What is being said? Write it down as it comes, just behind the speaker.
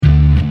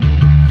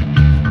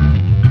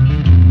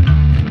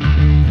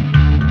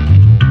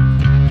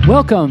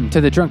Welcome to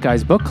the Drunk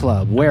Guys Book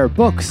Club, where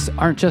books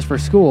aren't just for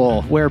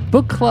school, where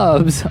book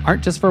clubs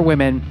aren't just for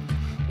women,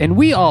 and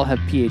we all have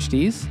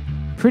PhDs,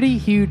 pretty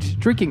huge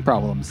drinking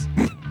problems.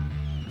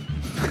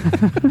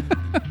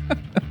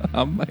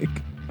 I'm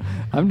Mike.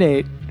 I'm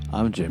Nate.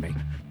 I'm Jimmy.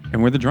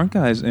 And we're the Drunk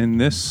Guys, and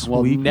this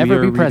We'll week never we are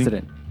be reading-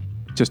 president.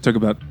 Just took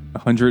about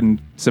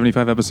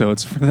 175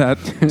 episodes for that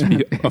to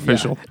be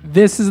official. Yeah.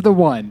 This is the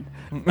one.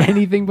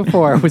 Anything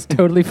before was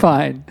totally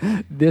fine.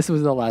 This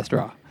was the last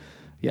straw.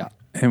 Yeah.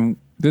 And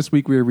this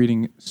week we are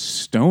reading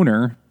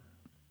Stoner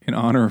in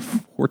honor of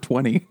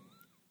 420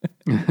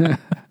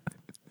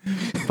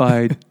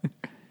 by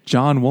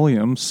John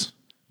Williams.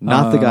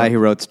 Not the guy who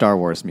wrote Star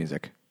Wars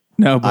music.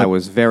 No, but, I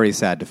was very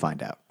sad to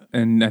find out.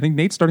 and I think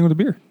Nate's starting with a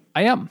beer.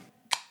 I am.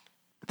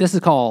 This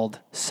is called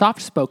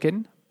Soft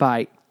Spoken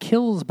by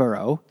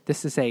Killsborough.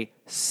 This is a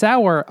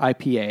sour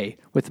IPA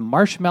with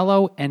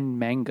marshmallow and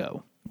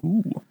mango.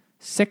 Ooh.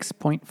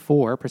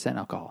 6.4%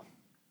 alcohol.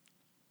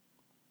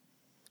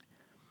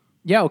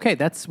 Yeah, okay,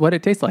 that's what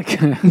it tastes like.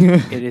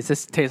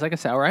 Tastes like a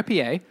sour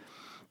IPA.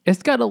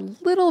 It's got a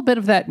little bit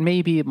of that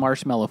maybe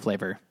marshmallow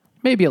flavor.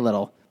 Maybe a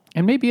little.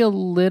 And maybe a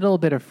little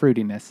bit of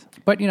fruitiness.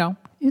 But, you know,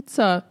 it's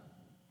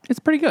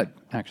pretty good,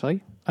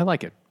 actually. I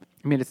like it.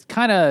 I mean,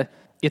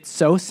 it's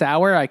so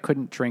sour I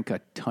couldn't drink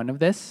a ton of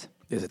this.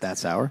 Is it that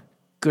sour?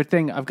 Good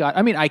thing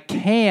I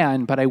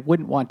can, but I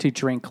wouldn't want to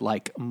drink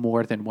like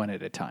more than one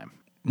at a time.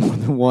 More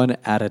than one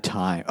at a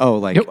time. Oh,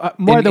 like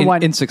More than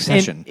one in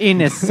succession.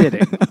 in a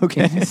sitting.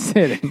 Okay. In a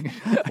sitting.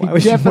 I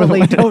would you definitely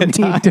want one don't at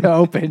a need to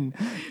open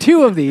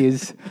two of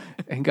these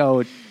and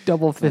go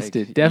double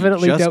fisted.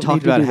 Definitely just don't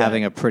talked need to about do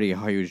having that. a pretty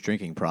huge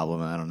drinking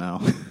problem. I don't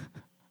know.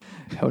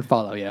 That would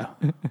follow, yeah.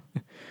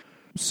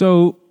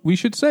 So we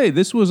should say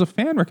this was a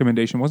fan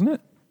recommendation, wasn't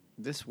it?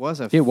 This was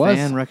a It was.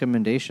 fan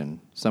recommendation.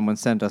 Someone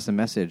sent us a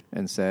message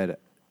and said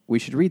we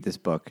should read this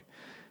book.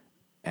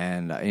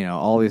 And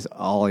all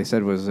he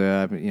said was,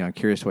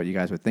 curious what you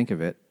guys would think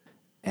of it.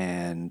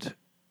 And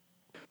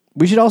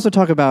we should also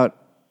talk about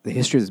the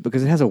history of this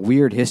because it has a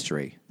weird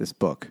history. This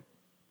book.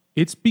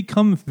 It's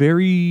become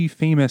very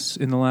famous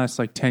in the last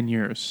 10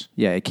 years.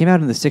 Yeah, it came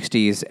out in the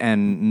 60s,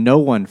 and no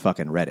one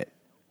fucking read it.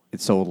 It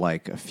sold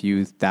like a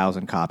few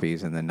thousand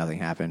copies, and then nothing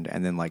happened.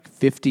 And then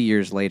 50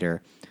 years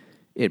later,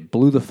 it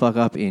blew the fuck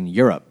up in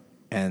Europe.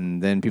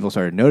 And then people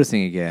started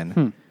noticing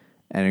again,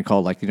 and it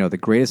called the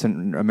greatest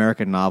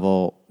American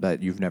novel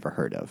that you've never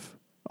heard of.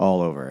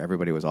 All over.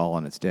 Everybody was all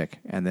on its dick.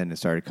 And then it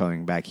started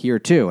coming back here,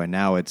 too, and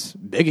now it's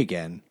big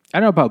again. I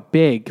don't know about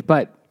big,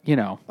 but,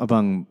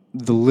 Among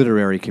the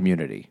literary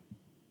community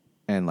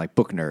and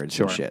book nerds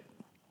Sure. and shit.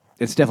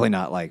 It's definitely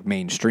not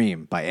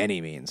mainstream by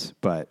any means,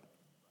 but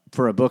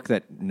for a book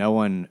that no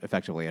one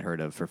effectively had heard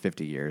of for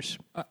 50 years.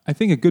 I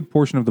think a good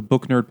portion of the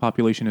book nerd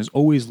population is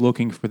always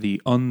looking for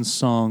the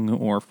unsung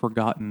or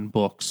forgotten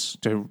books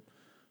to,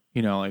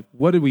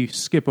 what did we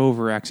skip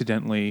over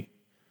accidentally?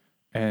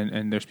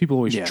 And there's people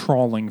always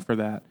trawling for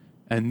that.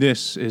 And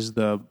this is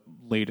the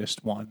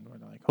latest one. Where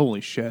they're like,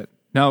 holy shit.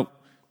 Now,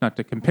 not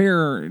to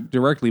compare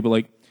directly,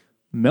 but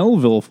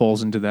Melville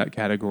falls into that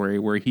category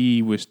where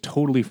he was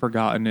totally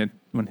forgotten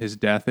when his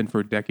death, and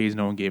for decades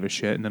no one gave a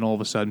shit, and then all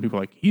of a sudden people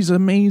are like, he's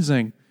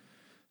amazing.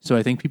 So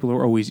I think people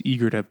are always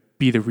eager to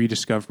be the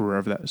rediscoverer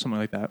of that, something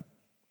like that.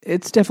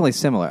 It's definitely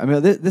similar. I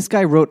mean, this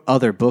guy wrote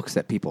other books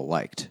that people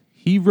liked.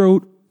 He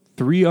wrote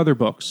 3 other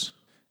books,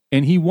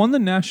 and he won the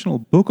National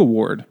Book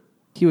Award.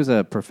 He was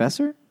a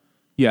professor?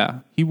 Yeah,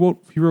 he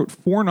wrote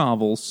 4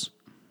 novels.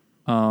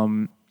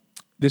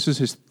 This is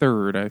his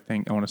 3rd, I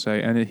think, I want to say.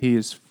 And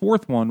his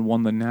 4th one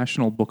won the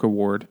National Book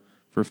Award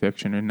for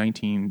fiction in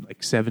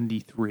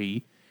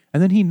 1973.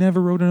 And then he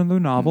never wrote another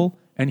novel,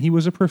 and he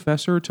was a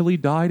professor till he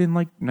died in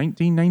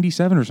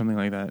 1997 or something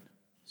like that.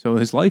 So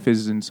his life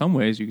is, in some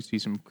ways, you can see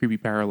some creepy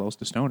parallels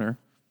to Stoner.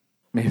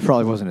 I mean, it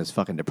probably wasn't as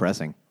fucking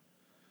depressing.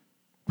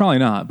 Probably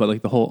not,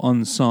 but the whole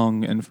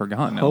unsung and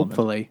forgotten element.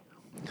 hopefully.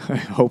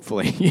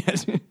 Hopefully,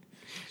 yes.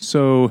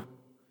 So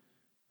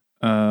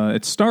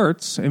it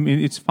starts,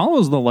 it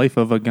follows the life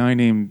of a guy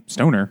named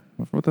Stoner.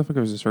 What the fuck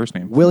was his first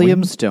name?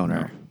 William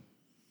Stoner.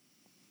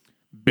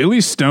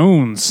 Billy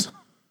Stones.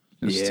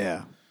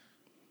 Yeah.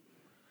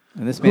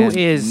 And this Who man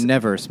is-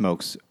 never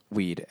smokes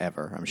weed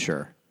ever, I'm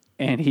sure.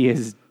 And he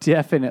is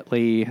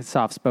definitely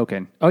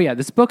soft-spoken. Oh, yeah,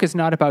 this book is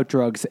not about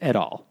drugs at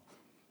all.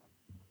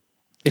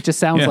 It just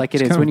sounds Yeah, like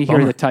it it's is kind when of you a hear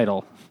bummer. the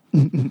title.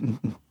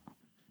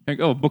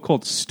 A book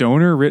called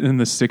Stoner, written in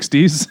the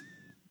 60s.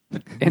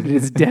 And it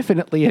is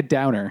definitely a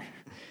downer.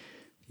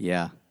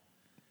 Yeah.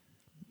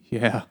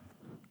 Yeah,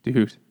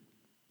 dude.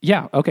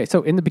 Yeah, okay.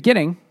 So in the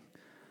beginning,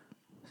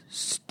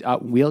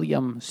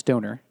 William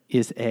Stoner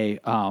is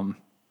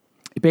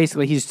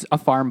basically he's a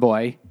farm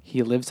boy.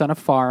 He lives on a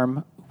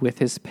farm with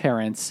his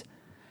parents,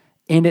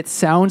 and it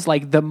sounds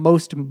like the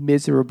most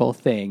miserable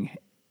thing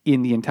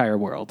in the entire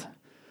world.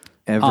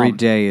 Every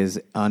day is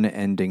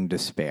unending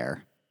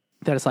despair.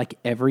 That is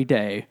every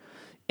day.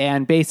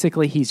 And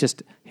basically,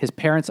 his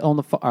parents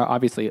own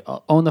obviously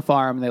own the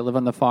farm. They live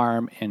on the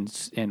farm,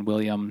 and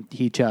William,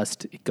 he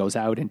just goes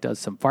out and does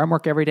some farm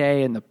work every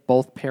day. And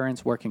both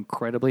parents work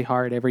incredibly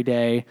hard every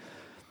day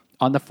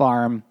on the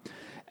farm.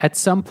 At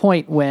some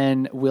point,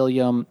 when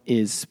William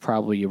is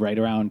probably right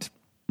around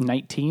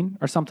 19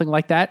 or something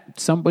like that,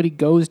 somebody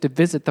goes to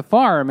visit the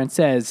farm and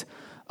says,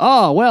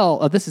 "Oh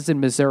well, this is in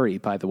Missouri,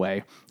 by the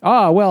way.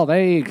 Oh well,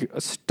 they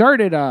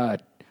started a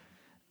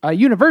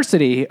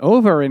university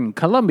over in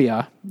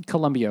Columbia,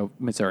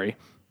 Missouri,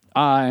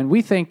 and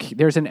we think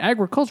there's an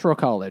agricultural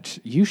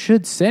college. You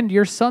should send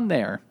your son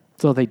there."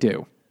 So they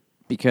do.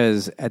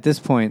 Because at this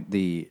point,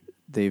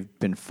 they've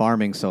been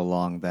farming so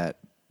long that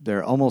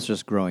they're almost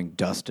just growing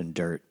dust and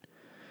dirt.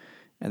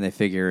 And they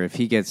figure if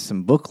he gets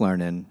some book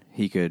learning,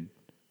 he could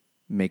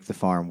make the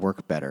farm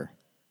work better.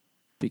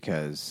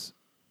 Because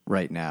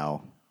right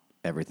now,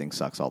 everything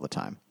sucks all the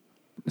time.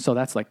 So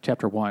that's like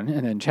chapter 1.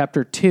 And then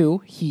chapter 2,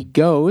 he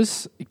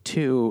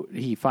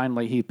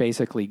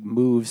basically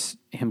moves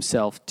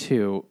himself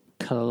to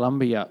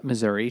Columbia,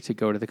 Missouri to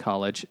go to the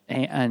college.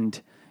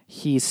 And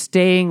he's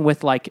staying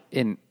with like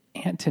an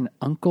aunt and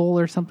uncle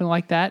or something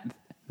like that.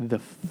 The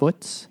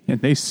Foots.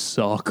 And they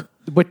suck.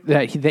 But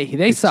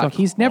they suck.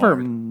 He's never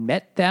hard.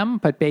 met them,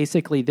 but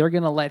basically they're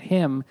going to let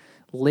him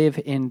live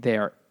in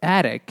their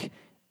attic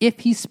if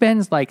he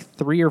spends like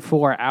 3 or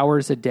 4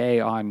 hours a day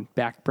on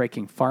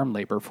backbreaking farm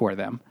labor for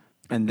them.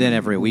 And then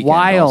every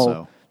weekend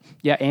also.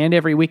 Yeah, and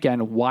every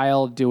weekend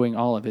while doing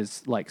all of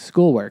his like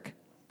schoolwork.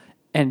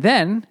 And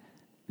then,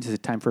 is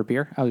it time for a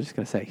beer? I was just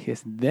going to say,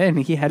 yes, then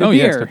he had a beer.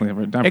 Yeah, it's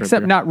definitely time for a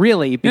Except beer. not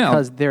really,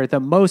 because they're the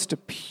most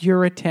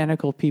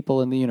puritanical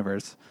people in the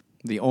universe.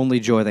 The only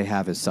joy they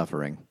have is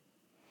suffering.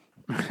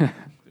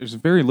 There's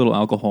very little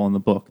alcohol in the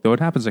book, though it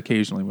happens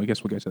occasionally. I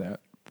guess we'll get to that.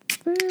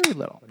 Very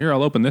little. Here,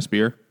 I'll open this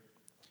beer.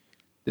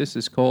 This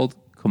is called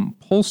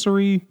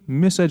Compulsory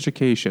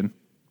Miseducation.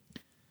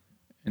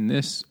 And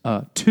this,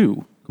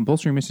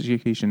 Compulsory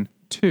Miseducation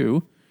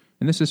 2.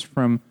 And this is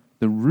from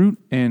the Root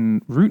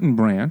and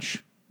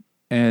Branch.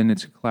 And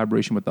it's a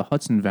collaboration with the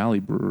Hudson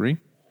Valley Brewery.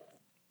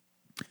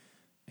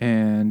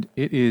 And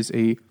it is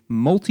a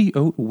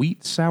multi-oat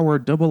wheat sour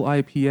double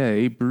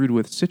IPA brewed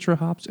with citra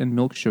hops and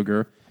milk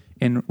sugar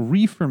and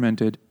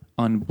re-fermented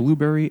on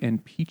blueberry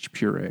and peach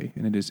puree.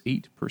 And it is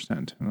 8%. I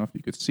don't know if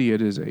you could see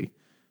it is a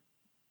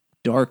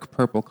dark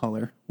purple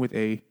color with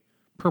a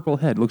purple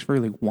head. Looks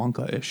very like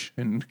Wonka-ish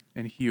in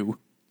hue.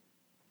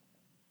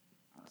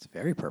 It's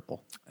very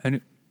purple.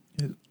 And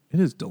it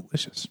is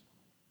delicious.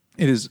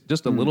 It is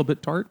just a little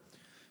bit tart.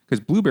 Because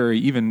blueberry,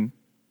 even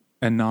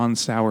a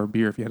non-sour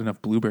beer, if you had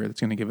enough blueberry, that's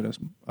going to give it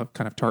a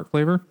kind of tart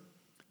flavor.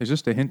 There's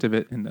just a hint of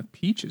it, and the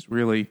peach is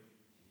really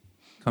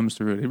comes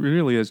through it. It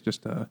really is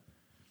just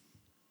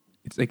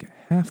it's like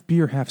half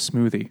beer, half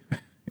smoothie.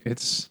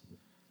 It's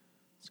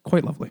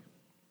quite lovely.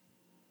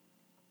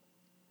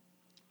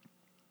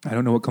 I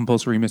don't know what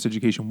Compulsory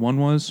Miseducation 1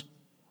 was.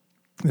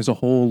 There's a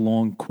whole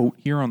long quote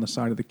here on the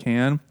side of the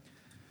can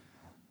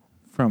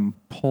from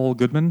Paul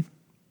Goodman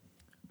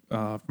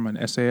from an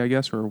essay, I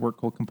guess, or a work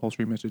called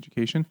Compulsory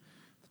Miseducation.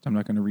 I'm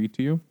not going to read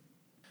to you.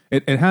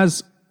 It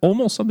has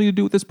almost something to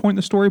do with this point in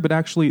the story, but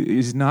actually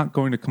is not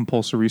going to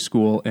compulsory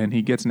school, and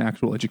he gets an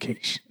actual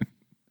education.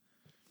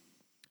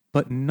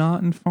 But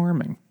not in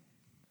farming.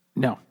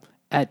 No.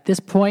 At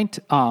this point,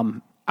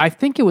 I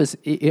think he was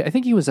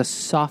a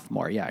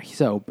sophomore, yeah.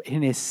 So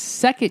in his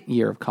second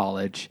year of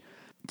college,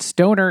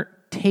 Stoner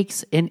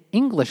takes an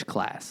English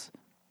class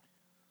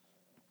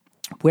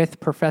with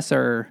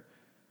Professor,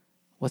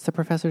 what's the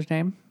professor's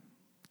name?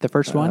 The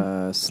first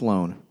one?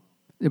 Sloan.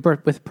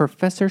 With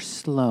Professor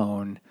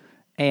Sloan.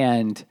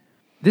 And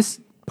this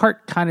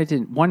part kind of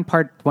didn't, one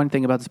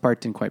thing about this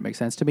part didn't quite make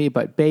sense to me,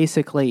 but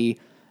basically,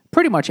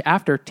 pretty much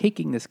after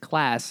taking this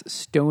class,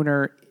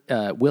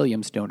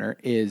 William Stoner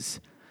is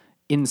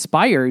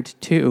inspired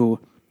to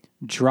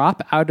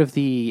drop out of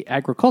the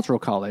agricultural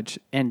college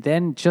and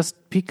then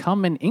just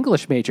become an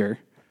English major.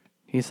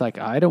 He's like,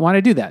 I don't want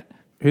to do that.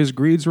 His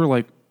grades were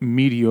like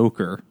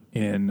mediocre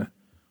in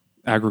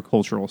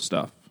agricultural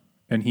stuff.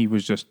 And it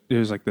was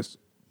like this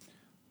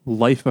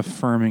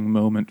life-affirming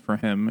moment for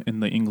him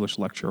in the English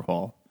lecture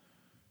hall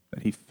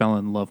that he fell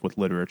in love with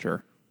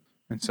literature.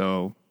 And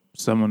so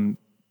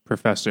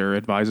professor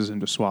advises him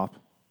to swap.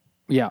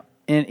 Yeah.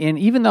 And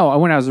even though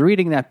when I was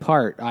reading that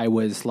part, I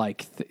was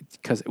like,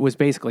 because it was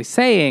basically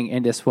saying,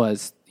 and this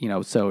was,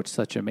 so it's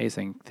such an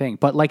amazing thing.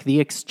 But like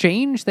the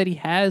exchange that he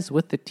has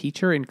with the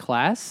teacher in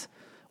class,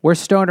 where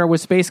Stoner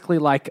was basically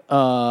like,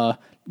 the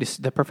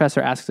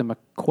professor asks him a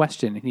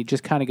question, and he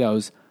just kind of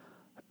goes,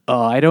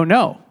 I don't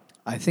know.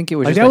 I think it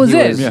was Like, just that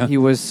was it. He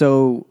was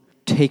so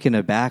taken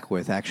aback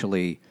with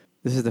actually,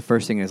 this is the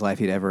first thing in his life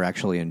he'd ever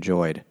actually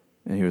enjoyed.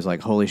 And he was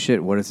like, holy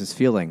shit, what is this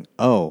feeling?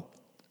 Oh,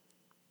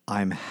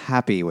 I'm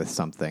happy with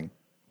something.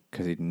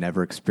 Because he'd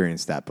never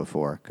experienced that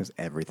before, because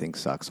everything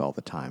sucks all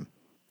the time.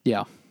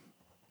 Yeah.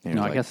 And he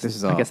No, was I like, guess this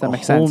is I guess that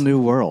makes a whole sense. new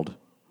world.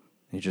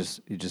 He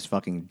just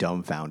fucking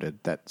dumbfounded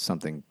that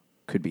something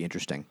could be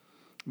interesting.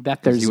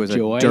 That 'Cause there's he was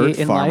joy a dirt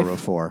in farmer life.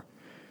 before.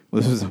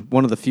 This is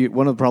one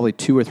of probably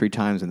 2 or 3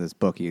 times in this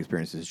book he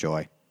experiences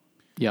joy.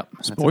 Yep.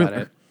 That's Spoiler.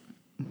 about it.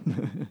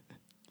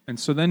 And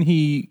so then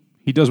he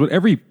does what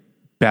every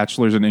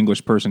bachelor's in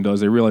English person does.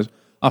 They realize,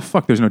 oh,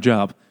 fuck, there's no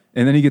job.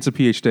 And then he gets a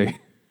PhD.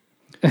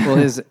 Well,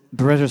 his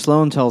Professor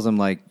Sloan tells him,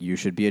 like, you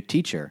should be a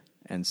teacher.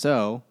 And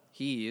so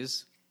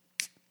he's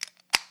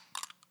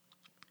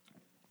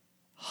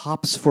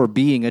hops for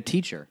being a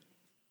teacher.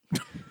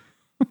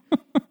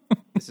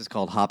 This is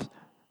called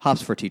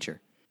Hops for Teacher.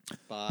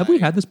 Have we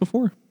had this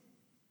before?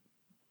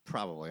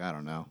 Probably, I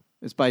don't know.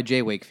 It's by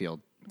Jay Wakefield.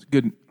 It's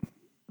good.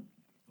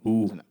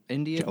 Ooh. It's an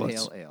India Jealous.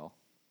 Pale Ale.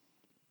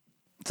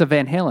 It's a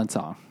Van Halen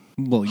song.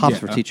 Well, Hops yeah.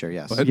 for Teacher,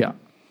 yes. But- Yeah.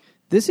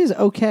 This is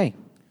okay.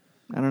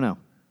 I don't know.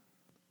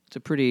 It's a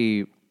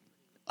pretty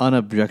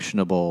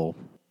unobjectionable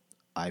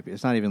IPA.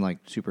 It's not even like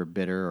super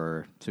bitter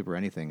or super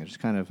anything. It's just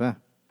kind of,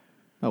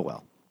 oh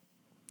well.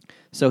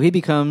 So he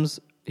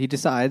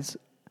decides,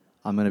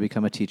 I'm going to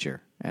become a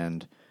teacher.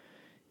 And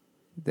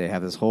they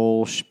have this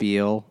whole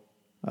spiel.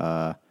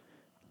 And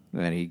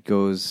he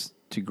goes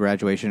to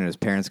graduation and his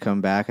parents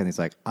come back and he's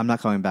like, I'm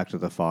not going back to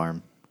the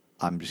farm.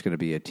 I'm just going to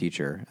be a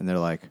teacher. And they're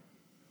like,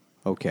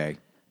 okay.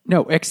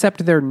 No,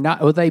 except they're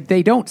not. Well,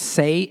 they don't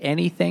say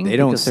anything. They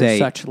don't because they're say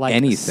such like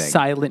anything.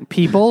 silent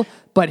people.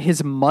 But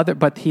his mother.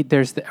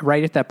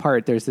 Right at that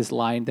part. There's this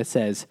line that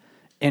says,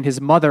 "And his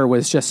mother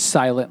was just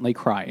silently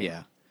crying."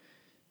 Yeah.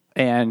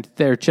 And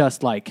they're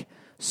just like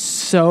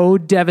so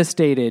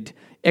devastated.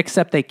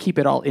 Except they keep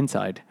it all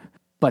inside.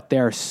 But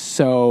they're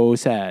so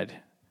sad.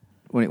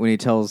 When he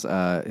tells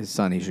his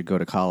son he should go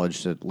to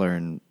college to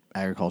learn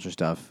agriculture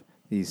stuff,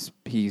 he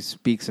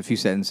speaks a few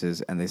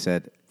sentences, and they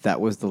said that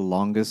was the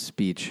longest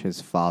speech his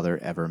father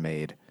ever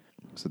made.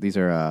 So these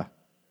are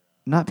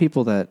not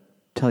people that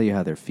tell you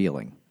how they're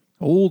feeling.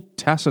 Old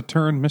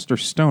taciturn Mr.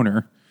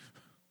 Stoner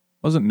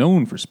wasn't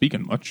known for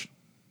speaking much.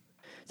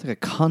 It's like a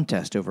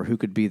contest over who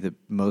could be the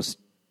most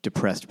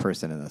depressed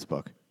person in this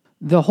book.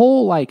 The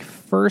whole like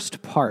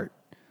first part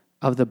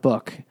of the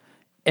book,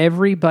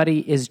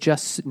 everybody is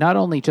just not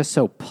only just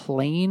so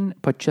plain,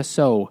 but just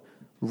so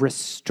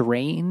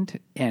restrained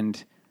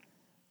and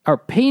are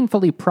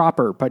painfully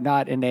proper, but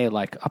not in a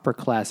like upper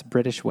class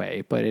British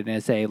way, but in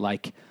as a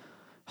like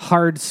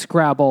hard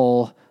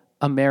scrabble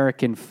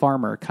American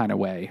farmer kind of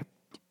way.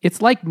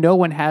 It's like no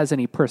one has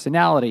any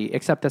personality,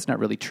 except that's not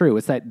really true.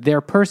 It's that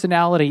their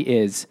personality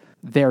is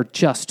they're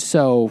just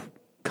so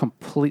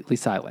completely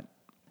silent,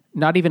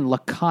 not even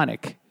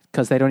laconic,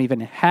 because they don't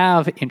even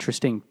have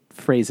interesting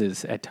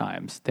phrases at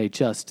times. They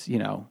just, They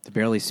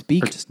barely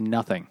speak. are just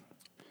nothing.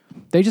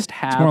 They just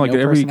have It's more like no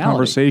every personality.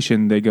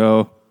 conversation they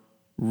go,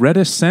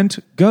 reticent,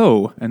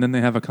 go, and then they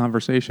have a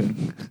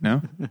conversation.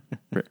 No?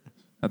 I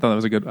thought that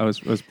was a good, I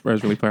was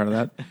really proud of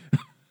that.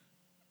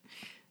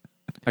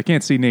 I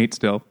can't see Nate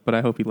still, but I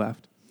hope he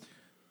laughed.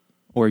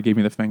 Or he gave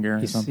me the finger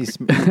or something. He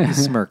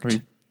smirked.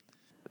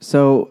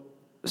 So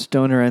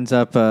Stoner ends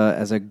up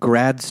as a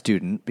grad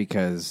student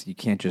because you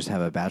can't just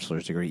have a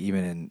bachelor's degree.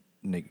 Even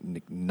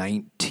in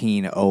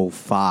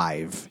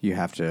 1905, you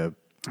have to...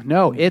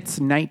 No, it's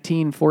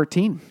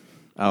 1914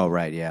 Oh,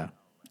 right, yeah.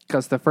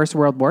 because the First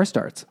World War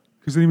starts.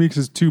 Because then he makes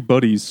his 2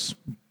 buddies,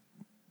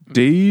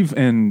 Dave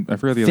and I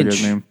forgot the other Finch.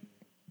 guy's name.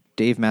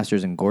 Dave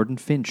Masters and Gordon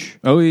Finch.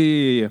 Oh,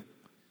 yeah.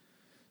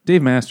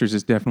 Dave Masters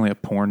is definitely a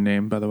porn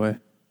name, by the way.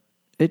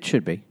 It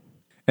should be.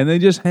 And they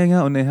just hang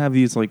out and they have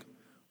these like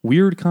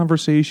weird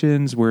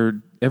conversations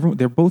where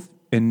they're both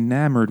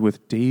enamored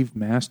with Dave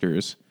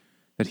Masters,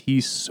 that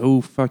he's so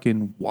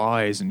fucking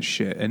wise and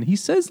shit. And he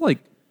says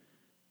like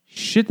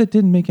shit that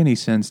didn't make any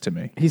sense to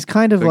me. He's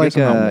kind of So I like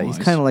guess I'm not a wise.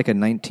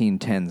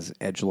 1910s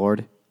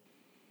edgelord.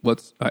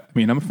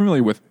 I'm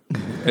familiar with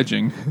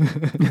edging.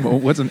 Well,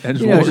 what's an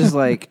edge You know, lord? just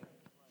like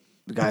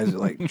the guys are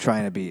like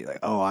trying to be like,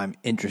 oh, I'm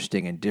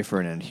interesting and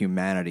different, and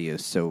humanity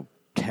is so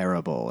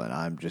terrible, and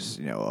I'm just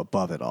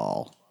above it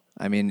all.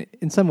 I mean,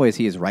 in some ways,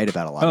 he is right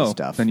about a lot of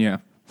stuff. Then yeah.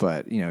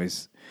 But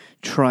he's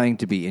trying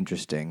to be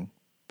interesting,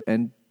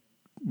 and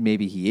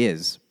maybe he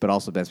is, but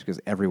also that's because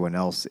everyone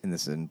else in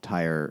this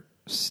entire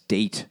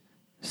state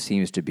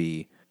seems to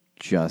be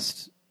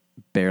just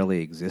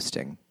barely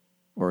existing,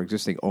 or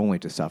existing only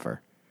to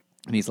suffer.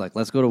 And he's like,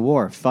 let's go to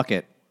war. Fuck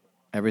it.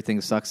 Everything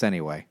sucks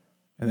anyway.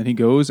 And then he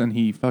goes and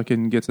he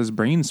fucking gets his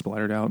brain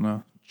splattered out in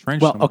a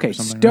trench. Well, somewhere okay, or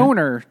something, right?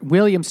 Stoner,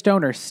 William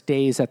Stoner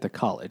stays at the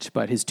college,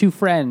 but his 2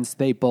 friends,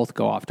 they both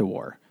go off to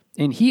war.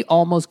 And he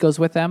almost goes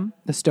with them.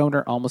 The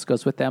Stoner almost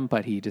goes with them,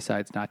 but he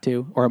decides not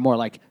to. Or more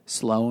like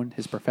Sloan,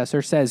 his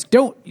professor, says,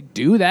 don't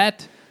do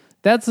that.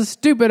 That's a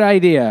stupid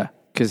idea.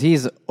 Because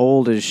he's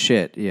old as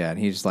shit, yeah. And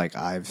he's like,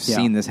 I've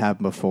seen this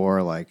happen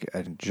before, like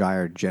an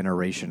entire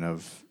generation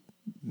of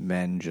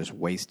men just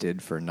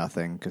wasted for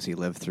nothing because he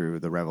lived through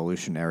the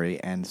Revolutionary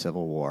and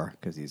Civil War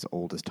because he's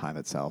old as time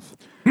itself.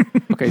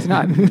 Okay, he's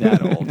not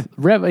that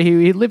old.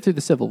 He lived through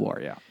the Civil War,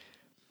 yeah.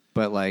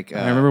 But like,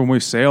 I remember when we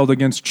sailed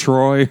against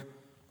Troy.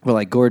 well,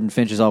 like Gordon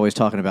Finch is always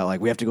talking about, like,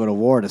 we have to go to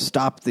war to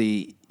stop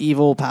the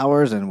evil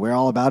powers, and we're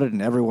all about it,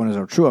 and everyone is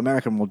a true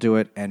American will do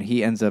it. And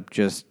he ends up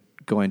just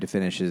going to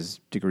finish his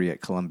degree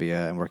at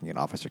Columbia and working at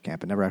officer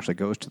camp and never actually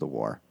goes to the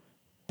war.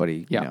 but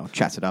he Yeah.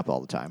 chats it up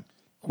all the time.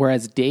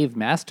 Whereas Dave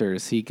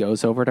Masters, he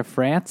goes over to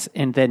France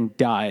and then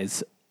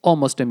dies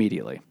almost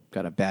immediately.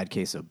 Got a bad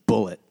case of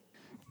bullet.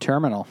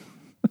 Terminal.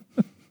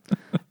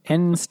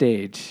 End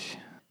stage.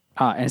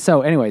 And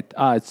so anyway,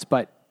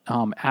 right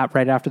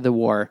after the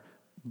war,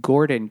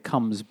 Gordon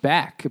comes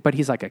back, but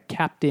he's like a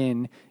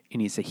captain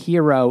and he's a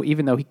hero,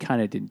 even though he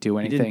kind of didn't do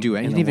He anything. didn't do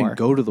anything. in He the didn't war. even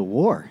go to the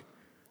war.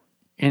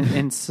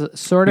 And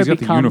sort of He's got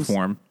becomes the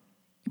uniform.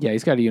 Yeah,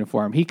 he's got a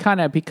uniform. He kind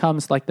of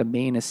becomes like the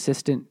main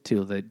assistant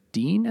to the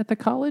dean at the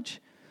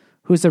college,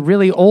 who's a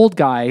really old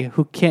guy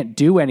who can't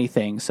do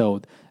anything.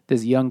 So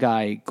this young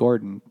guy,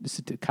 Gordon,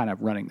 is kind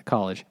of running the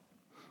college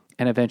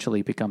and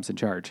eventually becomes in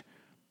charge.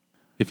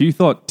 If you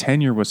thought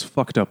tenure was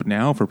fucked up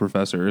now for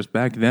professors,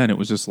 back then it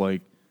was just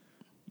like,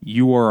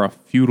 you are a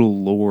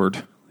feudal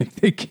lord. Like,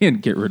 they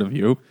can't get rid of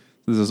you.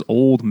 There's this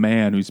old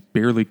man who's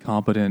barely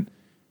competent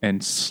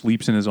and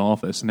sleeps in his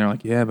office. And they're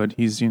like, yeah, but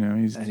he's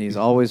And he's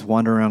always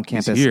wandering around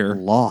campus here.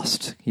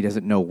 lost. He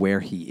doesn't know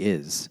where he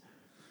is.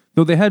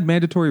 Though they had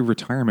mandatory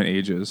retirement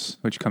ages,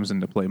 which comes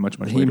into play much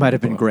later. He might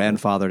have in been the book.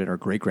 grandfathered in or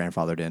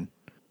great-grandfathered in.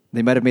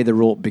 They might have made the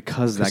rule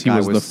because that He guy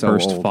was the so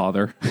first old.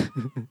 father.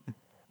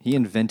 He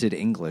invented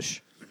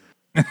English.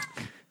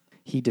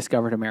 He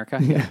discovered America.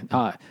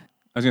 I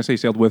was going to say he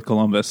sailed with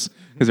Columbus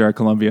because they're at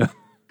Columbia.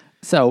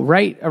 So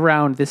right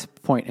around this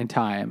point in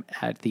time,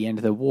 at the end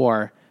of the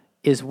war,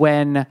 is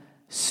when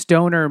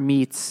Stoner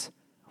meets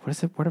what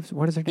is it?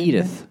 What is her name?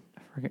 Edith. again?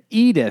 I forget.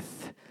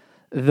 Edith,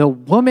 the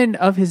woman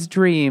of his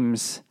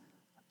dreams,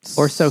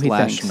 or so he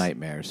Slash thinks.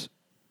 nightmares.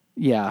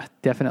 Yeah,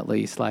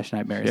 definitely slash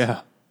nightmares.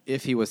 Yeah.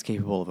 If he was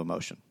capable of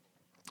emotion.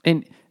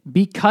 And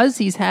because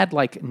he's had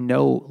like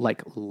no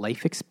like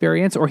life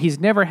experience, or he's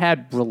never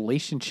had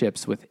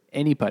relationships with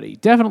anybody,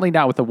 definitely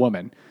not with a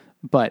woman,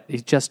 but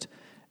he's just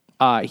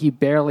he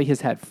barely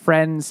has had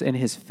friends, and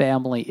his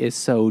family is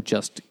so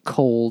just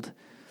cold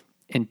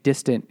and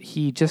distant.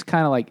 He just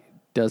kind of like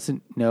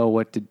doesn't know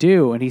what to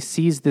do, and he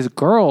sees this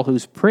girl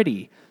who's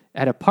pretty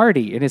at a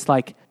party, and it's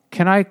like,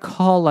 "Can I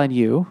call on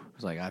you?"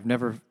 It's like, I've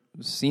never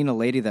seen a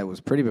lady that was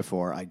pretty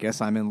before. I guess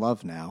I'm in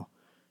love now.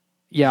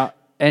 Yeah,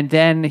 and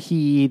then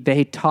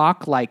they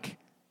talk like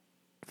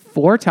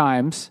 4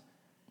 times,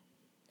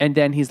 and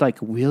then he's like,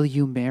 "Will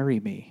you marry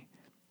me?"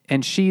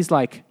 And she's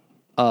like,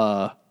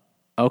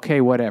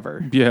 okay,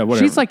 whatever." Yeah,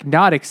 whatever. She's like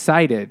not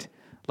excited.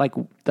 Like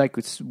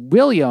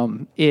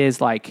William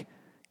is like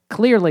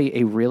clearly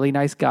a really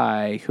nice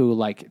guy who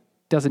like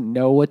doesn't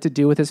know what to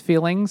do with his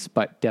feelings,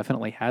 but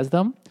definitely has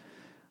them.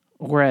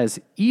 Whereas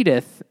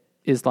Edith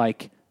is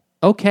like,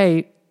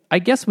 "Okay, I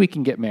guess we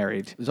can get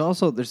married."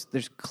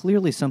 There's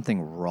clearly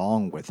something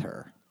wrong with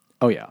her.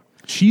 Oh yeah.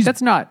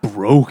 That's not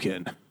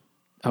broken.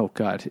 Oh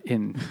God,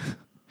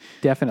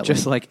 definitely.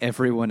 Just like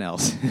everyone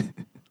else.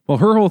 Well,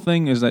 her whole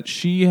thing is that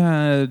she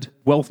had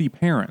wealthy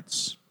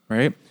parents,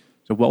 right?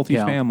 So wealthy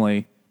Yeah.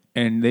 family,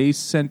 and they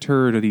sent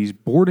her to these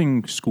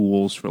boarding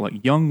schools for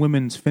like young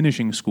women's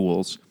finishing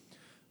schools.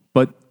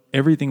 But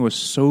everything was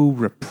so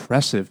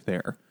repressive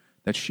there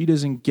that she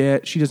doesn't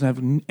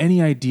have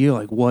any idea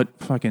like what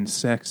fucking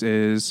sex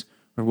is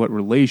or what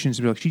relations.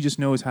 Like, she just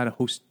knows how to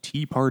host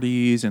tea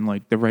parties and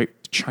like the right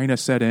china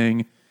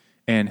setting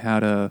and how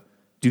to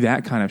do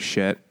that kind of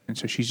shit. And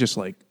so she's just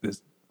like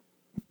this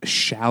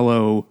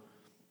shallow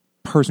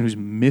person who's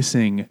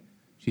missing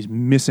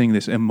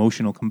this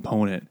emotional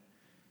component,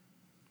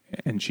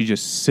 and she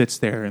just sits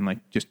there and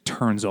like just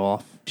turns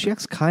off. She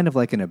acts kind of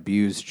like an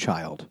abused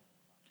child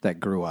that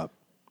grew up.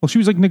 Well, she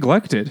was like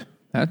neglected.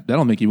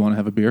 That'll make you want to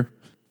have a beer.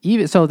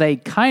 Even so, they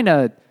kind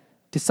of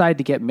decide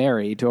to get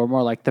married, or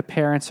more like the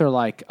parents are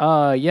like,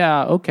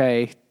 yeah,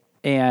 okay,"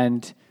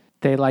 and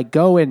they like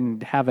go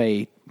and have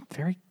a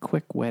very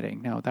quick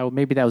wedding. No,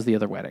 maybe that was the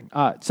other wedding.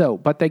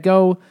 But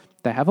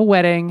they have a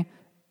wedding,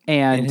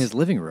 and In his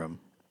living room.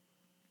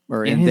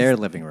 Or In in his- their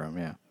living room,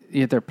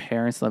 yeah. their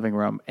parents' living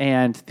room,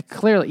 and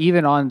clearly,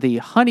 even on the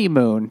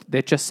honeymoon,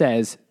 that just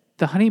says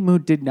the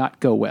honeymoon did not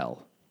go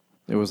well.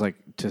 It was like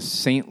to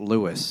St.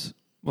 Louis.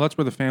 Well, that's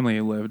where the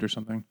family lived or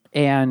something.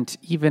 And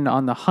even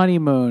on the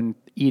honeymoon,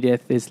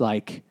 Edith is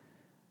like,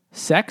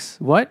 "Sex?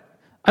 What?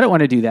 I don't want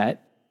to do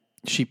that."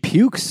 She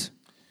pukes.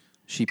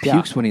 She Yeah.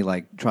 pukes when he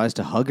like tries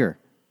to hug her.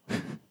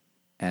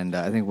 And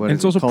I think And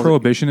it's also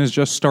Prohibition is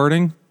just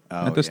starting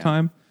at this yeah.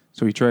 time.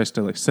 So he tries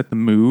to like set the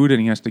mood,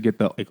 and he has to get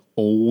the like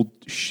old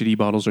shitty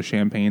bottles of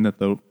champagne that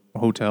the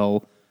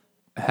hotel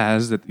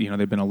has that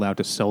they've been allowed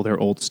to sell their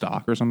old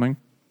stock or something.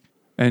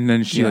 And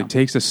then she like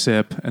takes a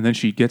sip, and then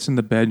she gets in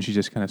the bed and she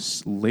just kind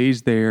of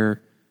lays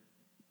there,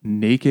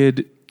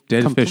 naked,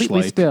 dead fish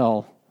Completely like.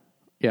 still.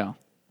 Yeah.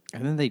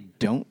 And then they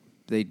don't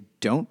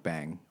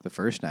bang the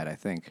first night, I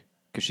think.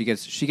 Because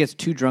she gets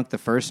too drunk the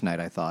first night,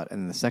 I thought,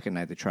 and then the second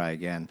night they try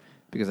again.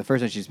 Because the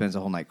first night she spends the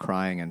whole night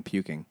crying and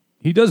puking.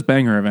 He does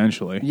bang her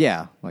eventually.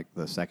 Yeah, like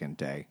the second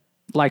day.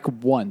 Like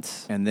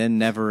once. And then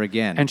never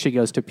again. And she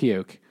goes to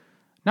puke.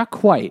 Not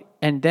quite.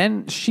 And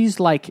then she's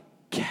like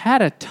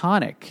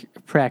catatonic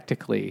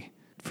practically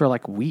for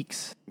like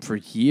weeks. for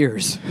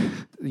years.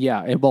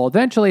 Yeah. Well,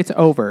 eventually it's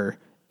over.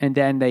 And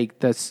then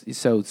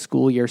so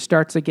school year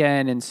starts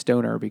again, and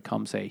Stoner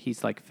becomes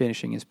he's like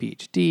finishing his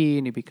PhD,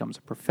 and he becomes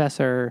a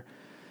professor.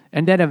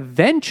 And then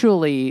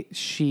eventually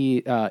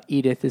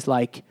Edith is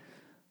like,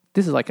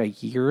 this is like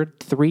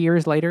 3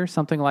 years later,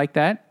 something like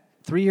that.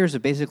 3 years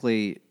of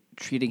basically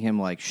treating him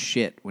like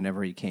shit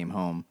whenever he came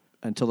home,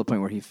 until the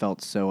point where he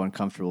felt so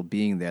uncomfortable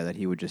being there that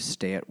he would just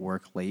stay at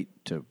work late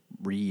to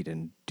read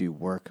and do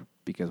work,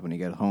 because when he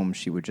got home,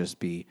 she would just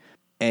be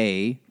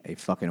a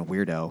fucking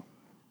weirdo,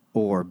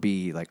 or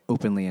B, like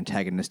openly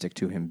antagonistic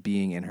to him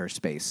being in her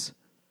space.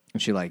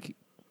 And she like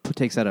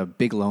takes out a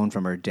big loan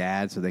from her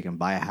dad so they can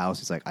buy a house.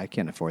 He's like, I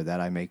can't afford that.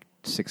 I make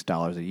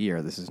 $6 a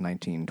year. This is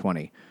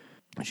 1920.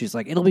 And she's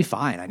like, it'll be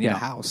fine. I need a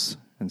house.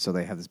 And so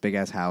they have this big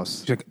ass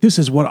house. She's like, this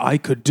is what I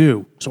could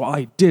do, so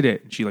I did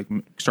it. And she like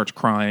starts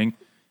crying,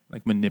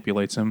 like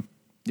manipulates him.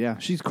 Yeah,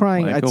 she's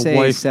crying. Like I'd a say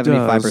wife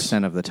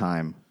 75% of the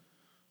time.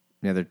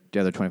 The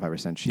other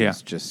 25%, she's Yeah.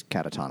 just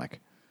catatonic.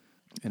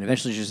 And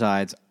eventually she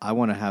decides, I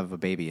want to have a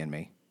baby in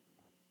me.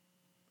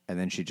 And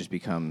then she just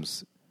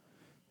becomes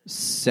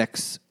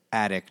sex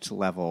addict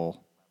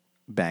level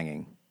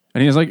banging.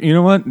 And he's like, you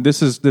know what?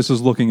 This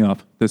is looking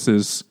up. This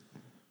is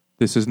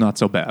not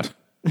so bad.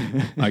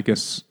 I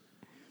guess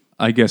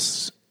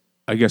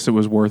it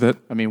was worth it.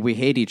 I mean, we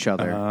hate each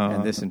other,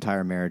 and this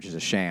entire marriage is a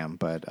sham.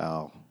 But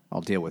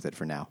I'll deal with it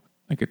for now.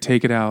 I could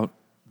take it out,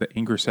 the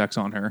anger sex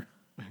on her,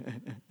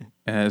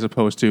 as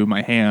opposed to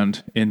my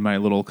hand in my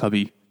little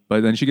cubby.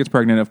 But then she gets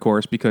pregnant, of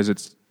course,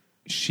 because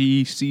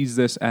she sees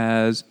this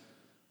as,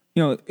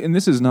 and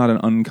this is not an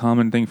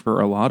uncommon thing for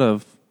a lot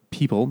of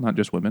people, not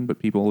just women, but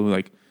people who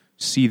like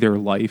see their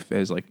life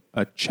as like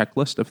a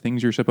checklist of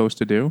things you're supposed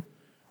to do,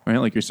 right?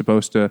 Like you're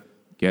supposed to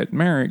get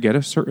married,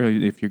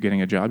 if you're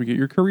getting a job, you get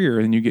your career,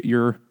 and you get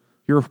your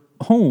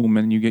home,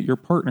 and you get your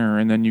partner,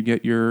 and then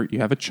you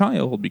have a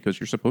child because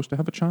you're supposed to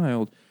have a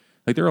child.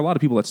 Like there are a lot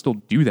of people that still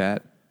do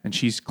that, and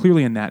she's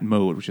clearly in that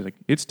mode, which is like,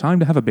 it's time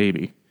to have a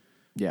baby.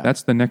 Yeah,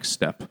 that's the next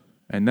step.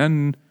 And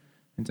then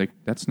it's like,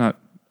 that's not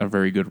a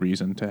very good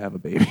reason to have a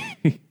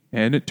baby.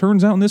 And it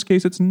turns out in this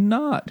case, it's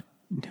not.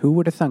 Who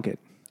would have thunk it?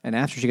 And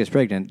after she gets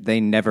pregnant,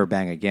 they never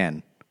bang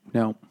again.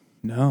 No.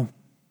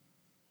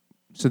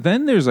 So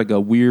then there's like a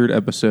weird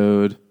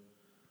episode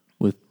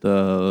with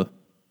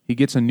he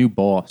gets a new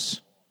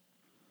boss,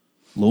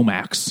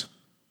 Lomax.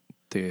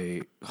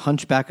 The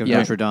Hunchback of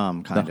Notre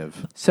Dame, kind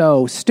of.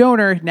 So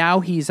Stoner,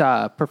 now he's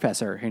a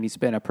professor, and he's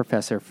been a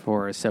professor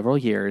for several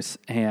years.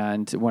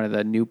 And one of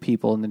the new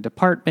people in the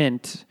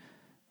department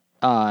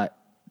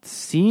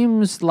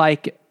seems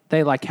like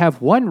they like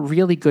have one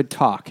really good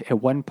talk at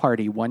one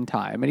party one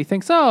time, and he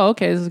thinks, "Oh,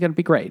 okay, this is going to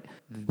be great."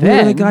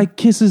 Then the guy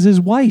kisses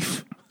his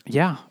wife.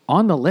 Yeah,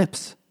 on the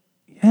lips.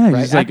 Yeah, right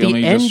he's like, at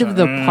the end of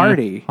the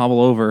party. Hobble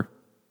over.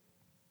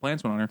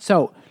 Plants went on her.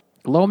 So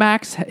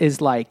Lomax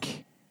is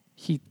like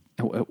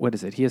what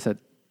is it? He has a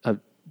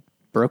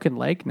broken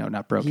leg? No,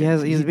 not broken.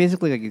 He's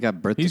basically like he's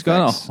got birth He's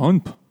defects. got a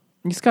hump.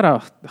 He's got a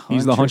hunch.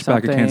 He's the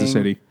hunchback of Kansas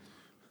City.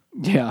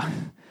 Yeah.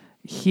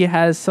 He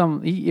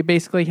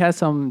basically has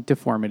some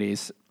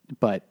deformities,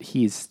 but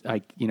he's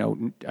like,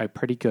 a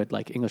pretty good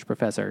like English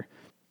professor.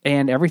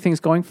 And everything's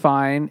going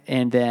fine.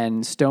 And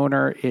then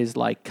Stoner is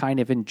like kind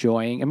of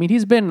enjoying. I mean,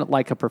 he's been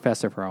like a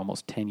professor for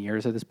almost 10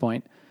 years at this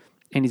point.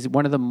 And he's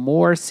one of the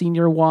more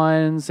senior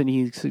ones, and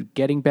he's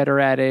getting better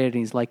at it, and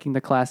he's liking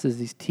the classes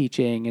he's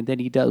teaching. And then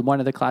one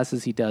of the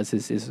classes he does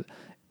is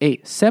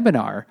a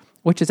seminar,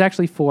 which is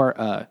actually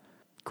for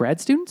grad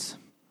students,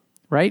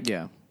 right?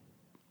 Yeah.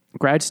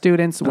 Grad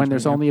students when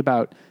there's only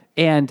about,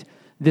 and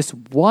this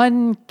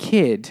one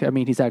kid, I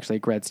mean, he's actually a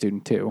grad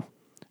student too,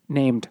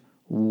 named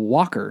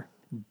Walker,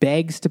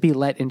 begs to be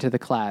let into the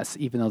class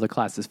even though the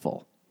class is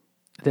full.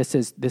 This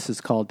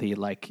is called the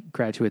like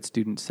graduate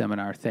student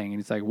seminar thing. And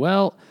he's like,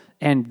 well,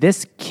 and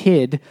this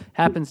kid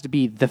happens to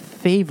be the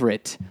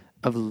favorite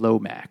of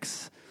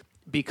Lomax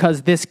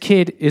because this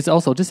kid is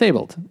also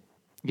disabled.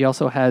 He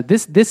also has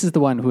this is the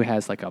one who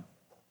has like a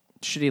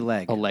shitty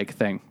leg. A leg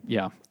thing.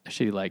 Yeah, a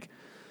shitty leg.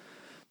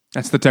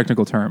 That's the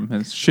technical term.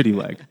 It's shitty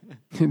leg.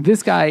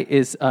 This guy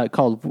is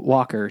called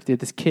Walker.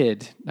 This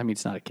kid, I mean,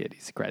 it's not a kid.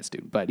 He's a grad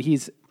student, but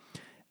he's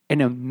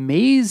an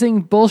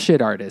amazing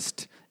bullshit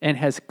artist and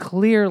has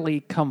clearly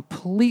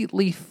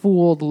completely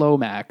fooled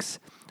Lomax.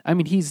 I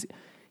mean,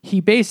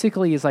 he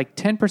basically is like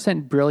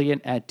 10%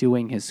 brilliant at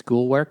doing his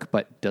schoolwork,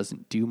 but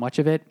doesn't do much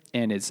of it,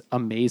 and is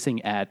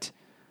amazing at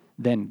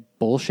then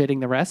bullshitting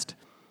the rest.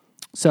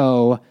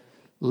 So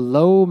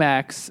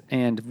Lomax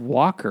and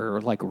Walker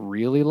like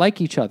really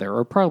like each other,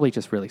 or probably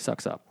just really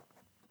sucks up.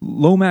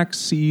 Lomax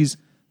sees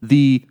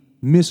the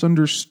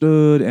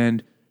misunderstood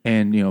and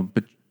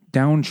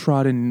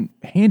downtrodden,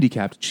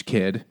 handicapped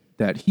kid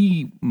that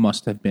he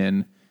must have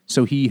been.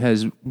 So he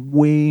has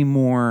way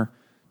more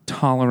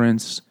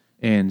tolerance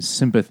and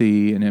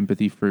sympathy and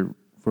empathy for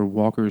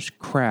Walker's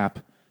crap,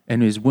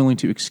 and is willing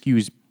to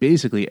excuse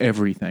basically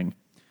everything,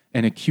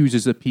 and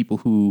accuses the people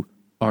who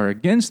are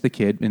against the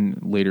kid,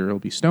 and later it'll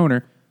be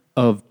Stoner,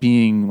 of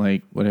being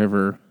like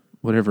whatever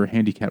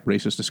handicap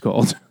racist is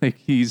called. Like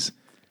he's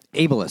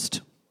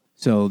ableist.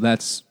 So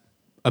that's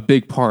a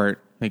big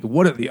part. Like,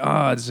 what are the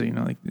odds? You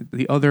know, like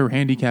the other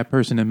handicapped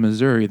person in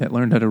Missouri that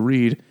learned how to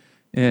read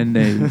and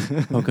they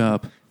hook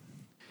up.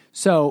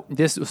 So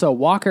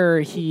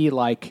Walker,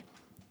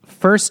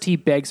 first he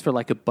begs for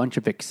like a bunch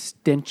of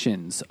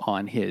extensions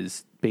on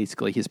his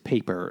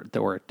paper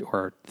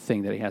or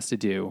thing that he has to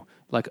do.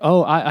 Like,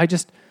 I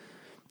just,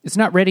 it's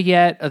not ready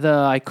yet.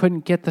 I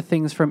couldn't get the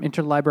things from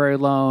interlibrary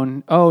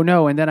loan. Oh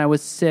no. And then I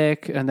was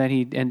sick. And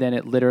then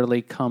it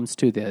literally comes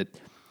to the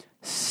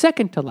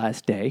second to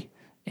last day.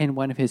 And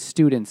one of his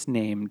students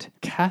named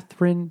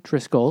Catherine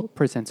Driscoll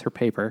presents her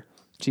paper.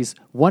 She's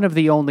one of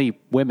the only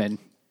women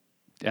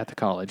at the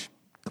college,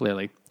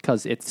 clearly,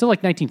 because it's still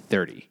like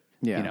 1930,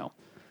 you know.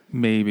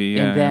 Maybe,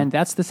 yeah. And then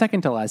that's the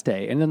second to last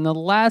day. And then the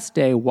last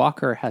day,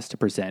 Walker has to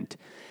present.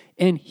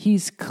 And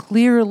he's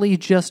clearly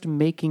just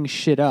making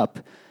shit up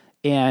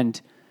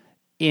and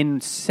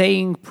in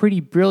saying pretty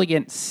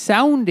brilliant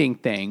sounding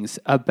things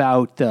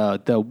about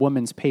the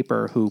woman's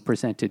paper who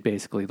presented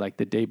basically like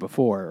the day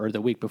before or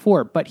the week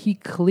before. But he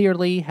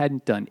clearly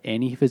hadn't done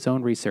any of his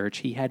own research.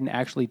 He hadn't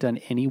actually done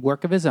any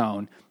work of his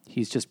own.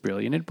 He's just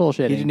brilliant at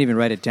bullshitting. He didn't even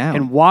write it down.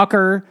 And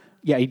Walker...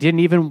 Yeah, he didn't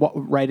even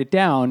write it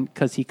down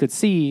because he could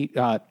see,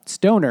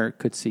 Stoner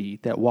could see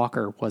that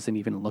Walker wasn't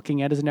even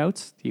looking at his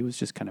notes. He was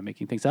just kind of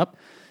making things up.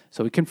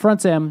 So he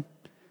confronts him.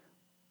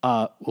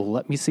 Well,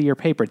 let me see your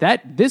paper.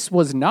 This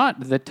was not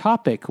the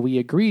topic we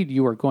agreed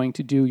you were going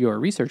to do your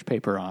research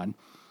paper on.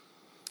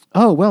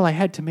 Oh, well, I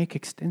had to make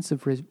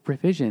extensive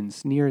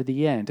revisions near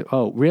the end.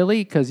 Oh,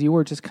 really? Because you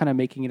were just kind of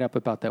making it up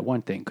about that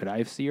one thing. Could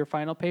I see your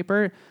final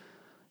paper?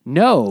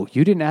 No,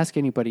 you didn't ask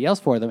anybody else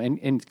for them.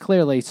 And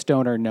clearly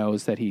Stoner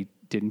knows that he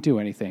didn't do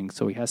anything,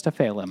 so he has to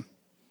fail him.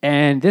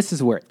 And this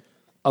is where,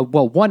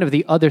 one of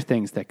the other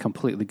things that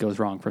completely goes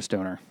wrong for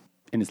Stoner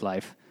in his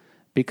life,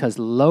 because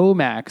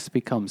Lomax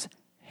becomes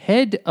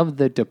head of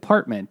the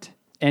department,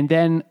 and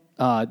then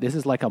this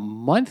is like a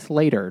month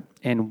later,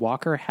 and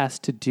Walker has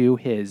to do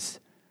his,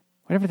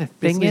 whatever the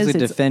thing is. To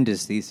defend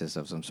his thesis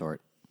of some sort.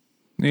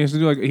 He has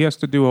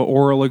to do an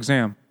oral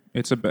exam.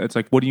 It's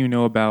like, what do you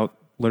know about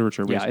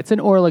literature? Yeah, it's an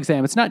oral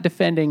exam. It's not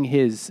defending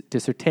his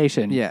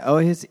dissertation.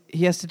 Yeah.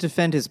 He has to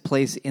defend his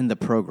place in the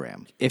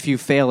program. If you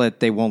fail it,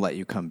 they won't let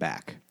you come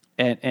back.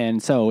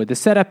 And so the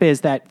setup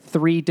is that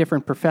 3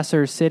 different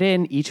professors sit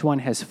in. Each one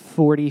has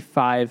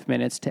 45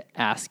 minutes to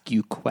ask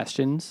you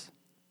questions.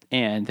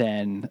 And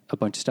then a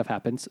bunch of stuff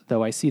happens.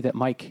 Though I see that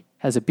Mike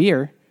has a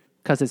beer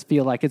because it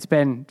feels like it's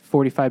been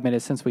 45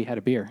 minutes since we had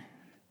a beer.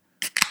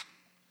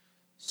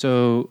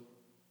 So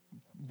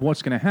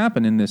what's going to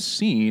happen in this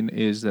scene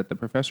is that the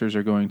professors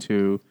are going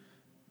to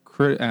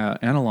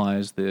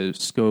analyze the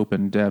scope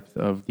and depth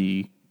of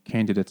the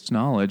candidate's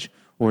knowledge,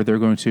 or they're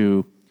going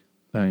to,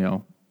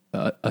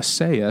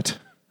 assay it.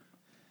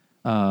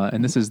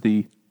 And this is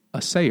the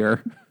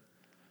assayer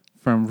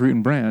from Root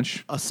and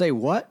Branch. Assay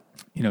what?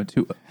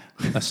 To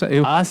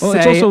assay.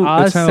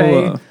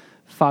 Assay.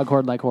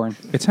 Foghorn Leghorn.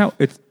 It's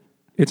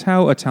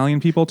how Italian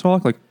people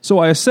talk. Like, so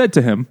I said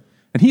to him,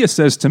 and he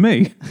says to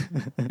me.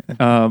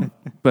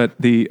 But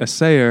the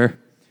assayer,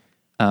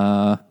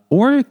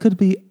 or it could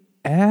be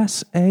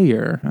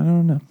assayer. I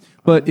don't know.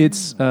 But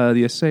it's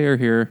the assayer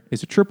here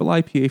is a triple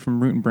IPA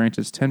from Root and Branch.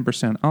 It's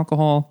 10%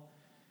 alcohol.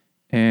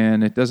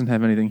 And it doesn't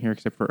have anything here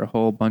except for a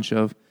whole bunch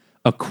of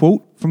a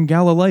quote from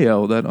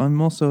Galileo that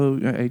I'm also,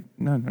 I'm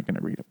not going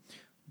to read it.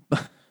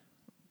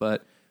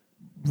 But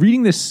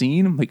reading this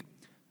scene, like,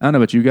 I don't know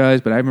about you guys,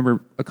 but I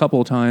remember a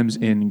couple of times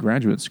in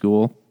graduate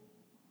school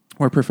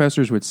where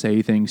professors would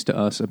say things to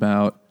us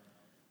about,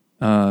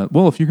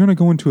 if you're going to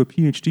go into a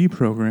PhD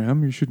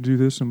program, you should do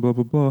this and blah,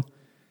 blah, blah.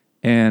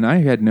 And I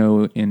had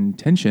no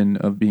intention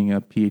of being a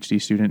PhD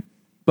student,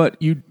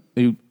 but you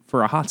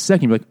for a hot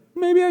second, you're like,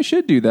 maybe I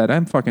should do that.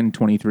 I'm fucking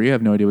 23. I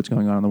have no idea what's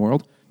going on in the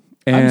world.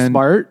 And I'm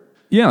smart.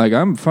 Yeah, like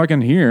I'm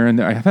fucking here,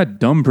 and I've had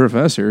dumb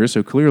professors,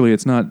 so clearly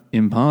it's not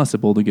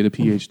impossible to get a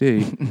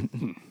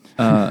PhD.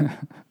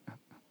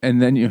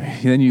 And then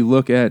you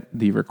look at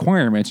the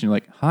requirements, and you're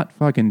like, hot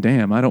fucking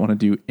damn, I don't want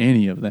to do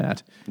any of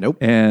that. Nope.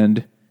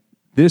 And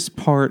this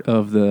part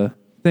of the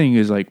thing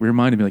is like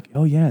reminding me, like,